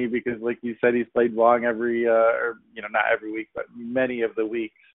funny because, like you said, he's played Vong every, or not every week, but many of the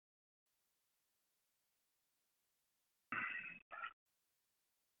weeks.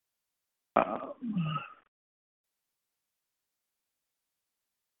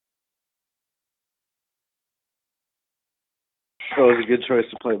 So it was a good choice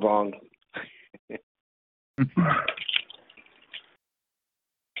to play Vong.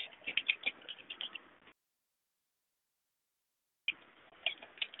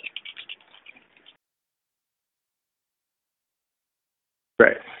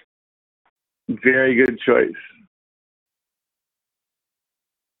 Right. Very good choice.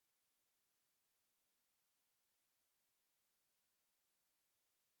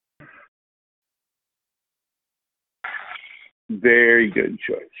 Very good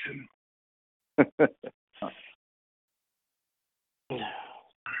choice.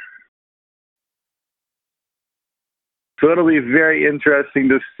 So it'll be very interesting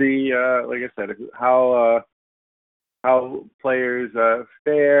to see, like I said, how players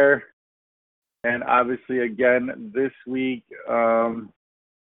fare. And obviously, again, this week, Tim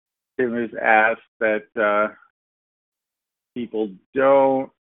has asked that people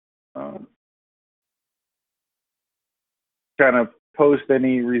don't kind of post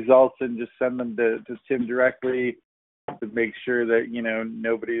any results and just send them to Tim directly to make sure that,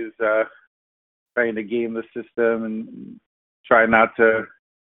 nobody's trying to game the system and try not to,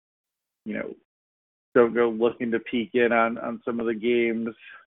 don't go looking to peek in on some of the games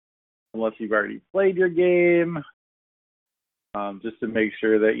unless you've already played your game, just to make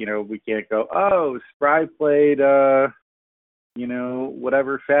sure that, we can't go, oh, Spry played,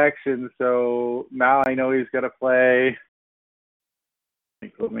 whatever faction, so now I know he's going to play.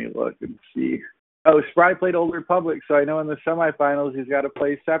 Let me look and see. Oh, Spry played Old Republic, so I know in the semifinals he's got to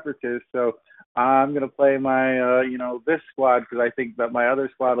play Separatist, so I'm going to play my, this squad because I think that my other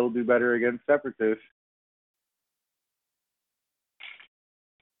squad will do better against Separatists.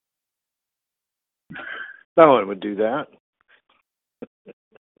 No one would do that.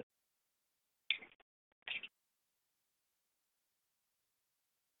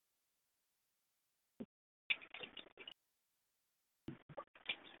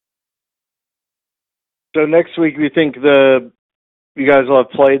 So next week, we think you guys will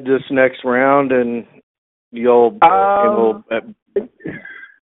have played this next round, and you'll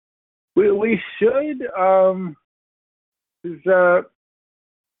we should. It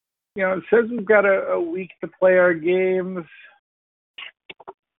says we've got a week to play our games.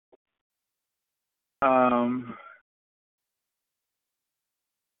 And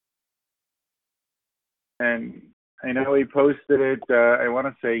I know he posted it, I want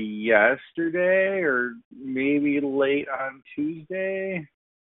to say yesterday or maybe late on Tuesday.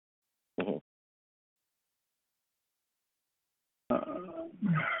 Mm-hmm.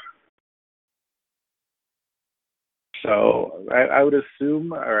 So I would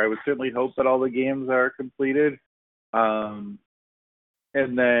assume, or I would certainly hope that all the games are completed. And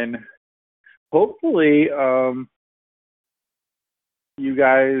then hopefully you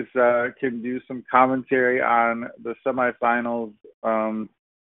guys can do some commentary on the semifinals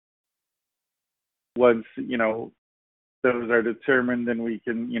once, those are determined, then we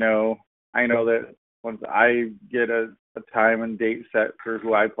can, I know that once I get a time and date set for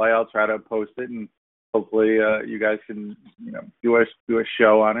who I play, I'll try to post it, and hopefully you guys can, do a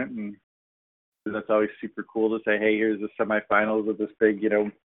show on it. And that's always super cool to say, hey, here's the semifinals of this big,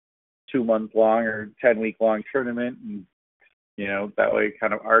 2-month long or 10-week long tournament. And, that way it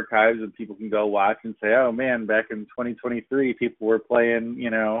kind of archives and people can go watch and say, oh man, back in 2023, people were playing,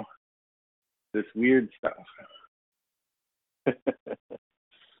 this weird stuff.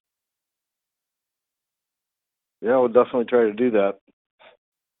 Yeah, we'll definitely try to do that.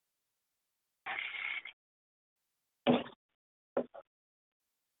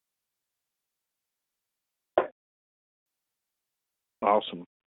 Awesome.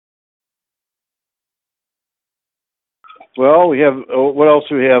 Well, we have, what else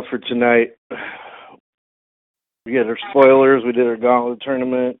do we have for tonight? We had our spoilers. We did our gauntlet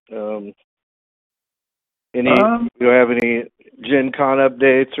tournament. You don't have any Gen Con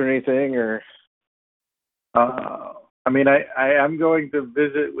updates or anything, or? I mean, I am going to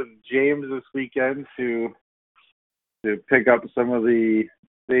visit with James this weekend to pick up some of the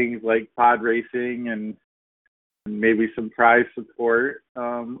things like pod racing and maybe some prize support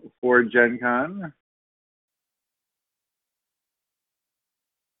for Gen Con.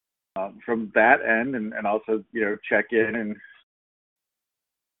 From that end, and also, check in and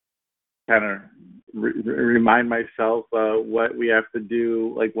kind of remind myself what we have to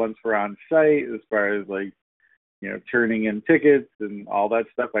do, like, once we're on site, as far as, like, turning in tickets and all that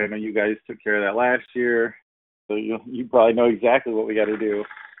stuff. I know you guys took care of that last year, so you probably know exactly what we got to do.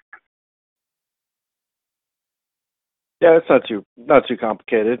 Yeah, it's not too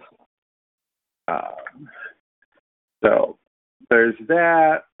complicated. So there's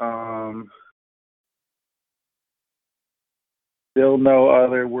that. Still no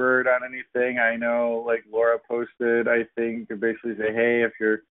other word on anything. I know, like, Laura posted, I think, to basically say, hey, if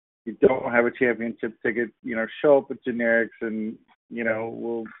you don't have a championship ticket, show up with generics, and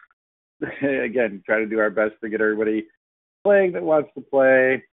we'll again try to do our best to get everybody playing that wants to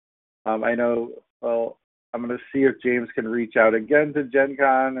play. I know. Well, I'm going to see if James can reach out again to Gen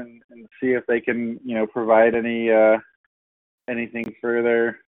Con and see if they can, provide anything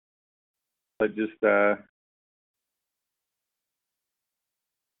further. But just so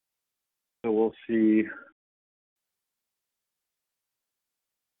we'll see.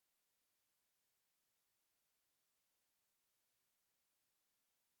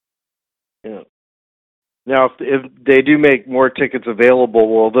 Yeah. Now, if they do make more tickets available,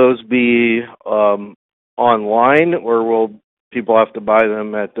 will those be online, or will people have to buy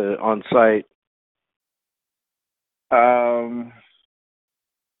them on site?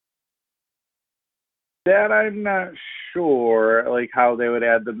 That I'm not sure, like, how they would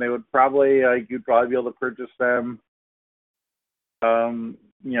add them. They would probably, you'd probably be able to purchase them,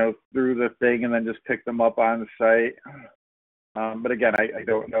 through the thing and then just pick them up on the site. But again, I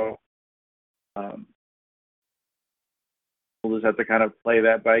don't know. We'll just have to kind of play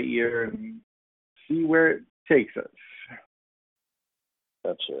that by ear and see where it takes us.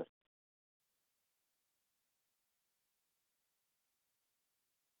 Gotcha.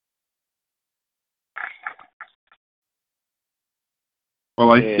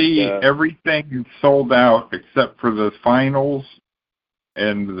 Well, I see everything is sold out except for the finals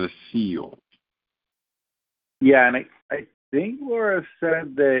and the seal. Yeah, and I think Laura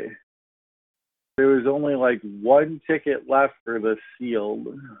said that there was only like one ticket left for the sealed.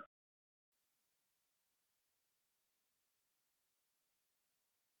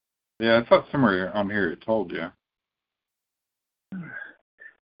 Yeah, I thought somewhere on here it told you.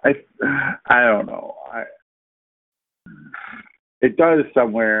 I don't know. It does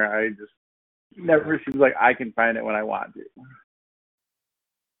somewhere. I just never seems like I can find it when I want to.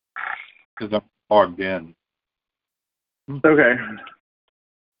 Because I'm logged in. Okay.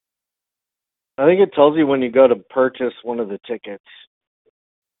 I think it tells you when you go to purchase one of the tickets.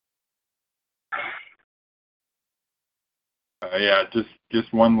 Yeah,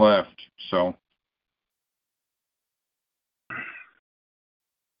 just one left. So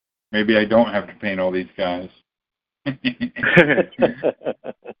maybe I don't have to paint all these guys.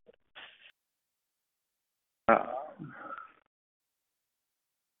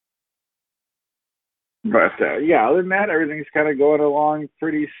 But yeah, other than that, everything's kind of going along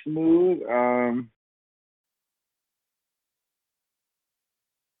pretty smooth.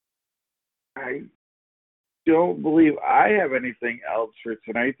 I don't believe I have anything else for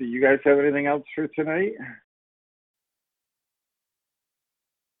tonight. Do you guys have anything else for tonight?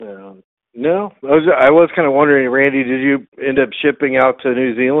 No, I was kind of wondering, Randy, did you end up shipping out to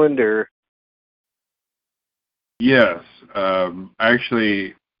New Zealand or? Yes,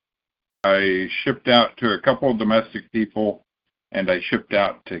 actually, I shipped out to a couple of domestic people, and I shipped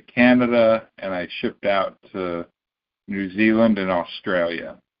out to Canada, and I shipped out to New Zealand and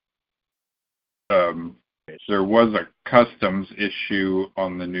Australia. There was a customs issue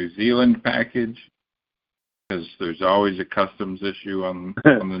on the New Zealand package, because there's always a customs issue on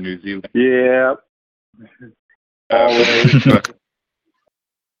the New Zealand. Yeah. But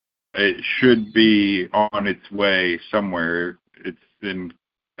it should be on its way somewhere. It's in.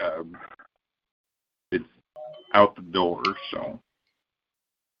 It's out the door. So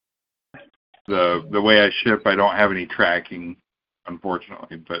the way I ship, I don't have any tracking,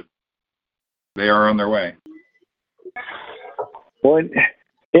 unfortunately, but they are on their way. Well,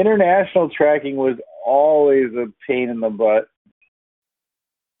 international tracking was always a pain in the butt.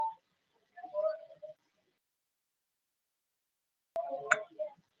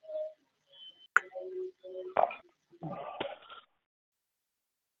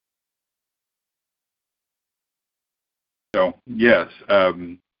 So yes,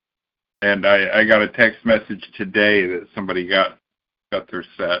 and I got a text message today that somebody got their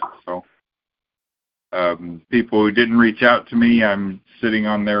set. So people who didn't reach out to me, I'm sitting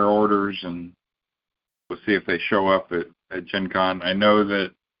on their orders, and we'll see if they show up at Gen Con. I know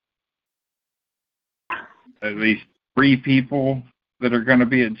that at least 3 people that are going to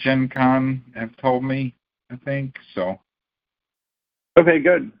be at Gen Con have told me, I think. So okay,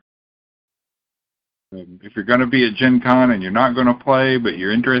 good. If you're going to be at Gen Con and you're not going to play, but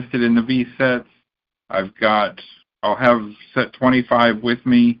you're interested in the V sets, I'll have set 25 with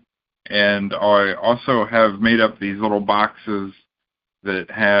me, and I also have made up these little boxes that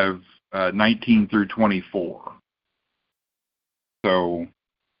have 19 through 24. So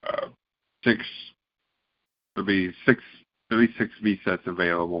there'll be at least 6 V sets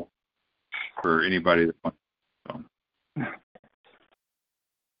available for anybody that wants. So.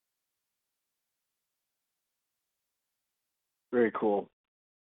 Very cool.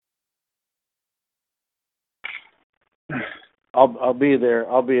 I'll be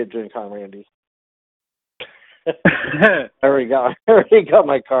there. I'll be at Gen Con, Randy. I already got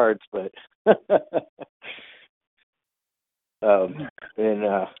my cards, but then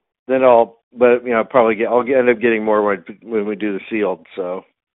I'll probably I'll end up getting more when we do the sealed. So.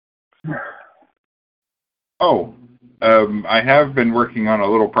 I have been working on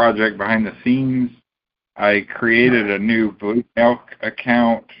a little project behind the scenes. I created a new Blue Elk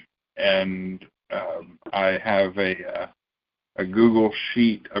account, and I have a Google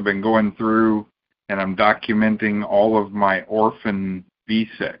sheet I've been going through, and I'm documenting all of my orphan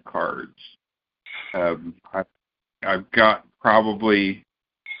V-set cards. I've got probably,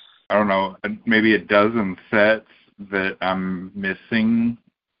 I don't know, maybe a dozen sets that I'm missing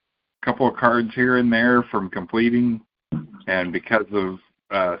a couple of cards here and there from completing, and because of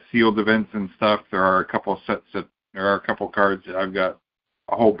sealed events and stuff, there are a couple cards that I've got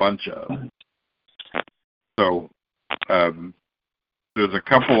a whole bunch of. So there's a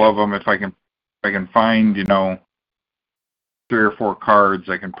couple of them. If I can find 3 or 4 cards,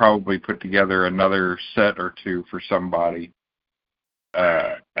 I can probably put together another set or 2 for somebody.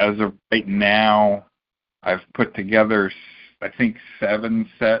 As of right now, I've put together, I think, 7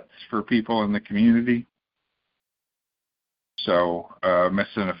 sets for people in the community. So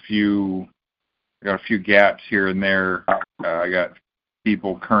missing a few. I got a few gaps here and there. I got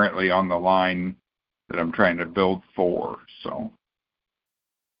people currently on the line that I'm trying to build for. So.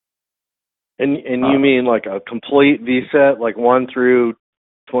 And you mean like a complete V set, like 1 through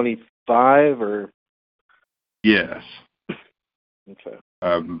 25, or? Yes. Okay.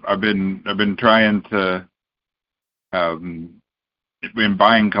 I've been trying to. In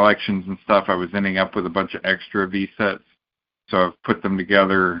buying collections and stuff, I was ending up with a bunch of extra V sets. So I've put them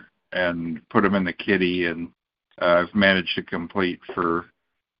together and put them in the kitty, and I've managed to complete for,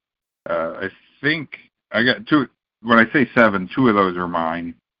 I think I got 2. When I say 7, 2 of those are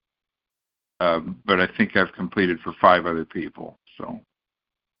mine. But I think I've completed for 5 other people. So.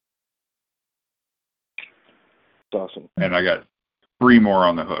 That's awesome. And I got 3 more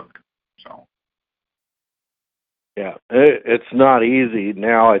on the hook. So. Yeah, it's not easy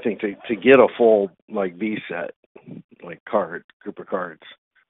now. I think to get a full like V set, like group of cards.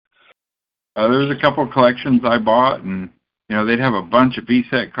 There's a couple of collections I bought, and they'd have a bunch of V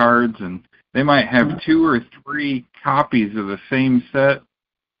set cards, and they might have 2 or 3 copies of the same set,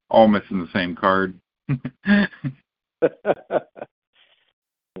 all missing the same card.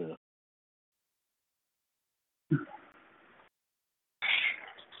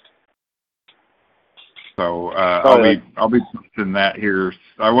 So I'll be posting that here.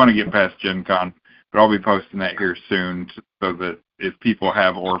 I want to get past Gen Con, but I'll be posting that here soon, so that if people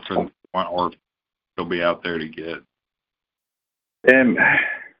have orphans, want orphans, they'll be out there to get. And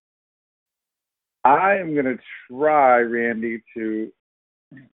I am gonna try, Randy, to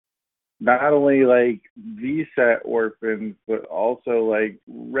not only like V-set orphans, but also like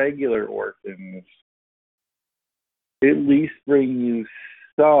regular orphans. At least bring you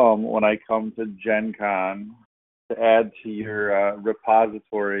some when I come to Gen Con to add to your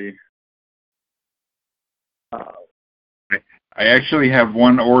repository. I actually have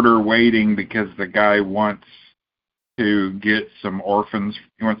one order waiting because the guy wants to get some orphans.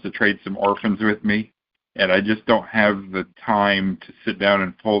 He wants to trade some orphans with me, and I just don't have the time to sit down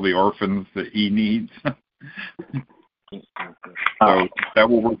and pull the orphans that he needs. So that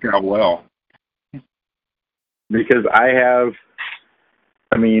will work out well. Because I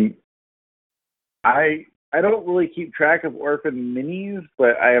don't really keep track of orphan minis,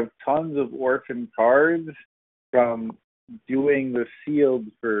 but I have tons of orphan cards from doing the sealed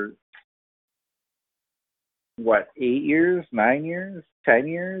for 8 years, 9 years, 10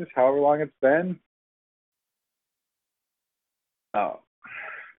 years, however long it's been.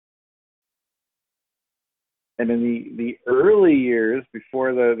 And in the early years,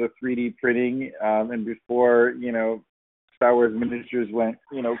 before the 3D printing, and before, Star Wars miniatures went,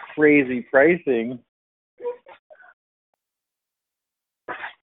 crazy pricing,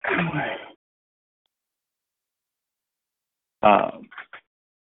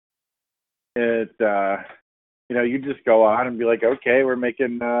 you just go on and be like, okay, we're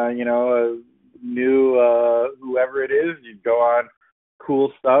making, a new, whoever it is, you go on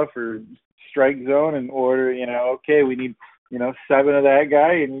Cool Stuff or Strike Zone and order, okay, we need, 7 of that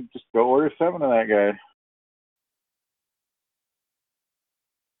guy, and you just go order 7 of that guy.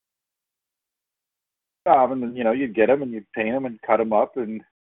 And then, you'd get them and you'd paint them and cut them up and,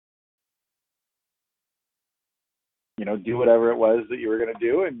 do whatever it was that you were going to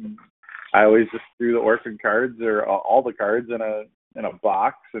do. And I always just threw the orphan cards or all the cards in a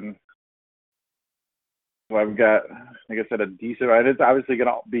box. And so I've got, like I said, a decent, it's obviously going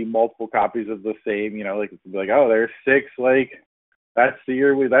to be multiple copies of the same, like, it's like, oh, there's 6, like, that's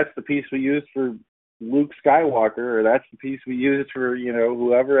the piece we used for Luke Skywalker, or that's the piece we used for,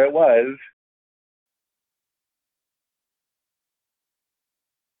 whoever it was.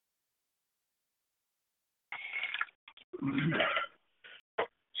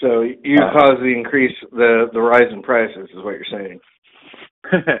 So you cause the rise in prices is what you're saying.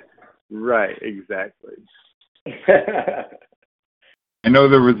 Right, exactly. I know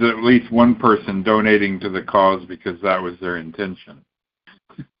there was at least one person donating to the cause because that was their intention.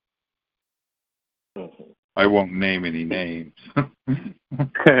 I won't name any names.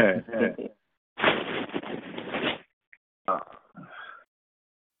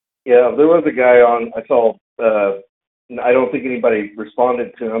 Yeah, there was a guy on, I saw, I don't think anybody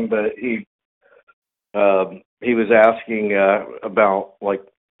responded to him, but he was asking about, like,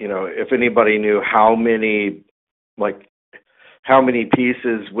 if anybody knew how many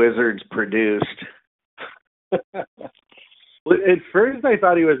pieces Wizards produced. Well, at first I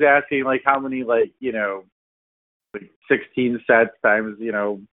thought he was asking, like, how many, like 16 sets times,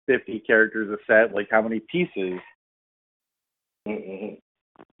 50 characters a set, like, how many pieces? Mm-hmm.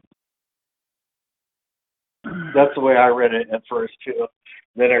 That's the way I read it at first, too.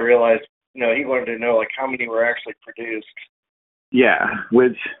 Then I realized, he wanted to know, like, how many were actually produced. Yeah,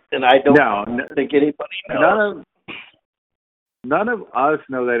 which... And I don't think anybody knows. None of us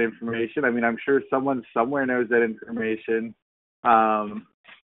know that information. I mean, I'm sure someone somewhere knows that information.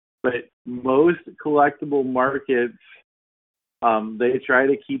 But most collectible markets, they try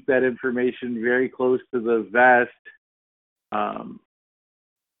to keep that information very close to the vest.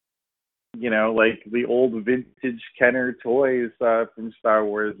 Like the old vintage Kenner toys from Star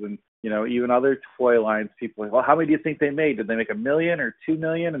Wars, and even other toy lines. People are like, well, how many do you think they made? Did they make 1 million or 2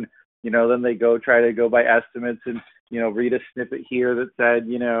 million? And then they try to go by estimates and read a snippet here that said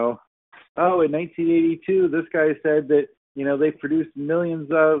oh, in 1982 this guy said that they produced millions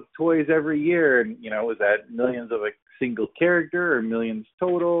of toys every year, and was that millions of a single character or millions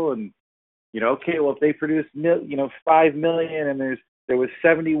total? And Okay, well, if they produce 5 million and there was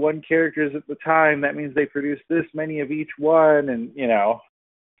 71 characters at the time, that means they produced this many of each one, and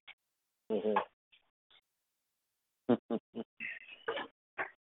Mhm.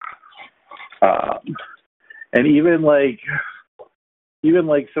 and even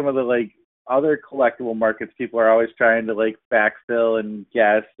some of the other collectible markets, people are always trying to backfill and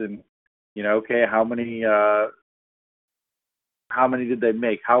guess, and okay, how many did they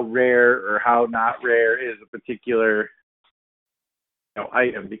make? How rare or how not rare is a particular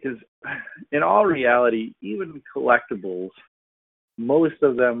item? Because in all reality, even collectibles, most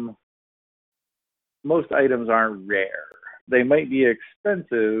items aren't rare. They might be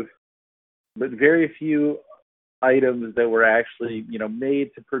expensive, but very few items that were actually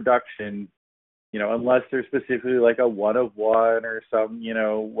made to production, unless they're specifically like a one of one or some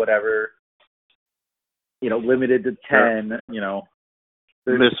whatever, limited to 10.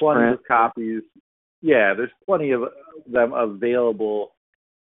 There's plenty of copies. Yeah, there's plenty of them available.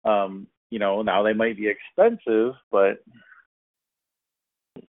 Now they might be expensive, but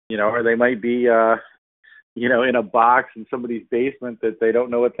or they might be in a box in somebody's basement that they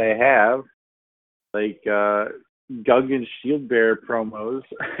don't know what they have, like Gungan Shield Bearer promos.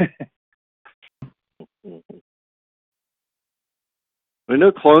 I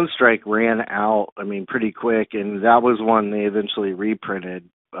know Clone Strike ran out, pretty quick, and that was one they eventually reprinted.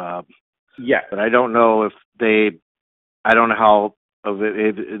 Yeah. But I don't know if I don't know how of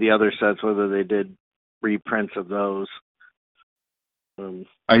it, the other sets, whether they did reprints of those.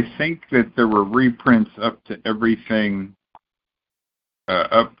 I think that there were reprints up to everything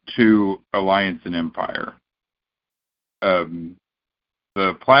up to Alliance and Empire.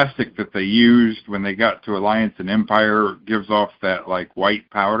 The plastic that they used when they got to Alliance and Empire gives off that white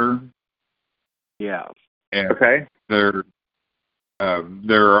powder. Yeah. And okay. There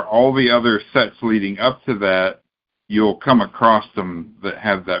are all the other sets leading up to that. You'll come across them that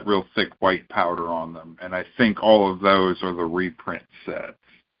have that real thick white powder on them, and I think all of those are the reprint sets.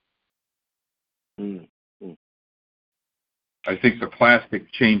 Mm-hmm. I think the plastic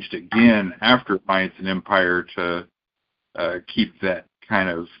changed again after Alliance and Empire to keep that kind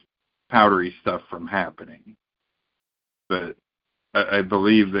of powdery stuff from happening. But I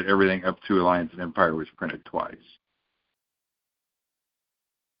believe that everything up to Alliance and Empire was printed twice.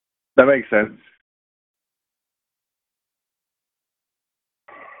 That makes sense.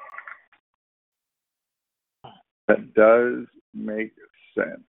 That does make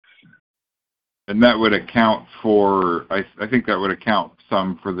sense. And that would account for, I think that would account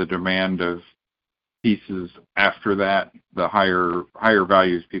some for the demand of pieces after that, the higher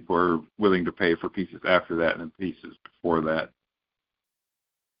values people are willing to pay for pieces after that and pieces before that.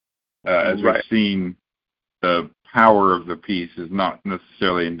 As Right. we've seen, the power of the piece is not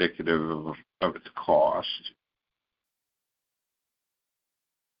necessarily indicative of its cost.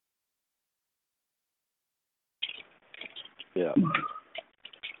 Yeah.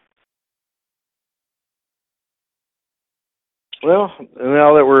 Well,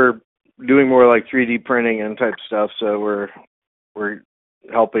 now that we're doing more 3D printing and type stuff, so we're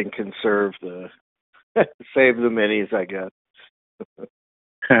helping conserve save the minis, I guess.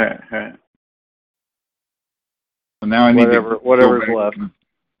 So now I need whatever's left.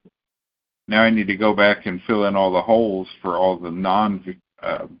 Now I need to go back and fill in all the holes for all the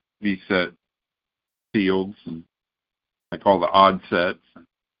V-set fields and all the odd sets.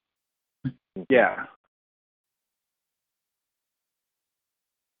 Yeah.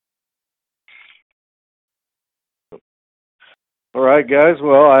 All right, guys.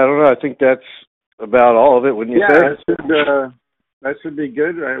 Well, I don't know. I think that's about all of it, wouldn't you say? That should be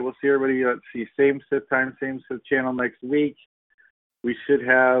good. All right, we'll see everybody. Let's see, same Sith time, same Sith channel next week. We should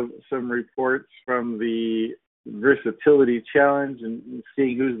have some reports from the versatility challenge and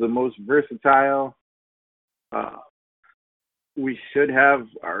seeing who's the most versatile. We should have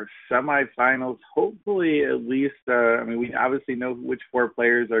our semifinals, hopefully at least, we obviously know which 4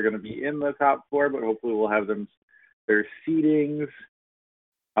 players are going to be in the top 4, but hopefully we'll have their seedings,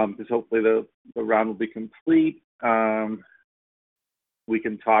 because hopefully the round will be complete. We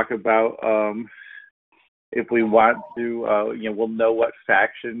can talk about, if we want to, we'll know what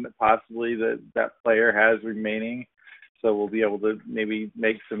faction possibly that player has remaining, so we'll be able to maybe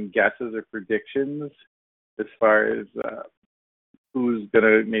make some guesses or predictions as far as who's going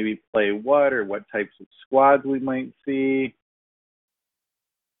to maybe play what or what types of squads we might see.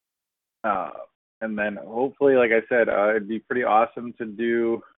 And then hopefully, like I said, it'd be pretty awesome to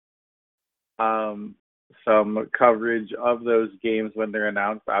do some coverage of those games when they're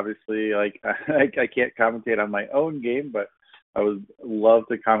announced. Obviously, I can't commentate on my own game, but I would love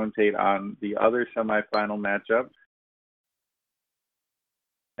to commentate on the other semifinal matchup.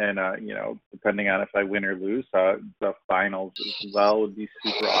 And, depending on if I win or lose, the finals as well would be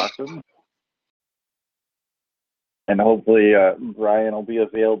super awesome. And hopefully Brian will be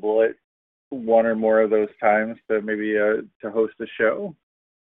available at one or more of those times to maybe to host a show.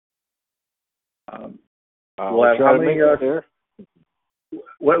 We'll have how many?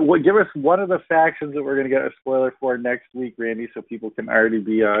 What? Give us one of the factions that we're going to get a spoiler for next week, Randy, so people can already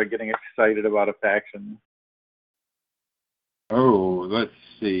be getting excited about a faction. Oh, let's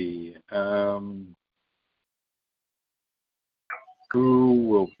see. Who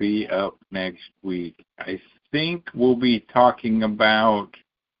will be up next week? I think we'll be talking about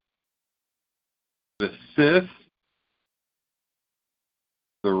the Sith,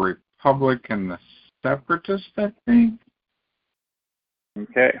 the Republic, and the Separatists, I think.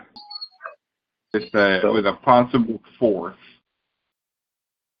 Okay. With a possible fourth.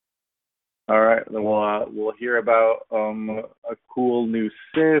 All right. Then we'll hear about a cool new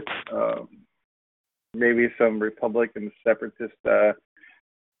Sith, maybe some Republic and Separatist Jedi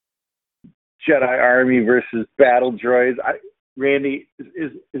Army versus battle droids. Randy,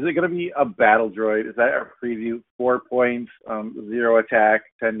 is it going to be a battle droid? Is that our preview? 4 points, 0 attack,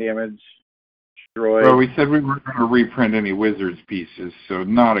 10 damage droid. Well, we said we weren't going to reprint any Wizards pieces, so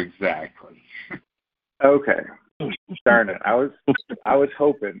not exactly. Okay. Darn it. I was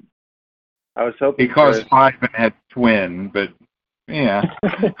hoping. He cost 5 and had twin, but yeah.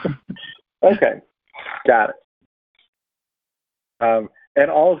 Okay. Got it.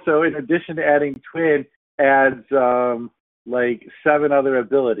 And also, in addition to adding twin, adds 7 other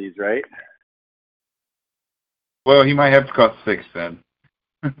abilities, right? Well, he might have to cost 6 then.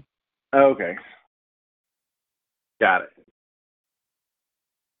 Okay. Got it.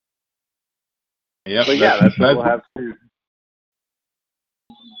 Yep, but yeah, that's what we'll have to.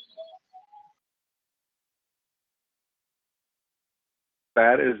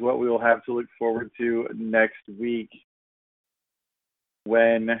 That is what we will have to look forward to next week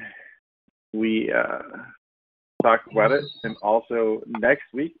when we talk about it. And also next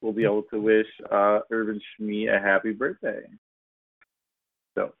week, we'll be able to wish Irvin Schmee a happy birthday.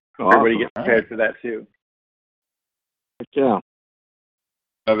 So everybody get prepared for that too. Yeah.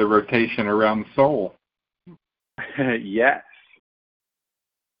 Another rotation around Seoul. Yes.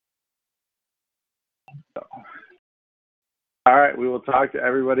 So. All right, we will talk to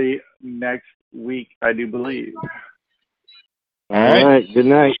everybody next week, I do believe. All right. Good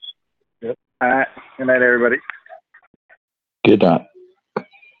night. Yep. All right. Good night, everybody. Good night.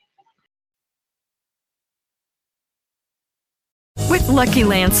 With Lucky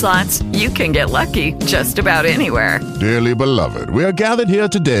Land Slots, you can get lucky just about anywhere. Dearly beloved, we are gathered here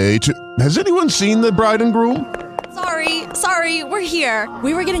today to... Has anyone seen the bride and groom? Sorry, we're here.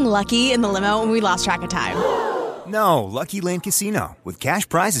 We were getting lucky in the limo and we lost track of time. No, Lucky Land Casino, with cash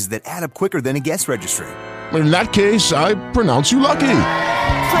prizes that add up quicker than a guest registry. In that case, I pronounce you lucky.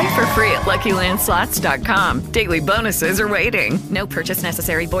 Play for free at LuckyLandSlots.com. Daily bonuses are waiting. No purchase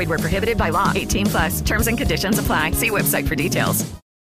necessary. Void where prohibited by law. 18+. Terms and conditions apply. See website for details.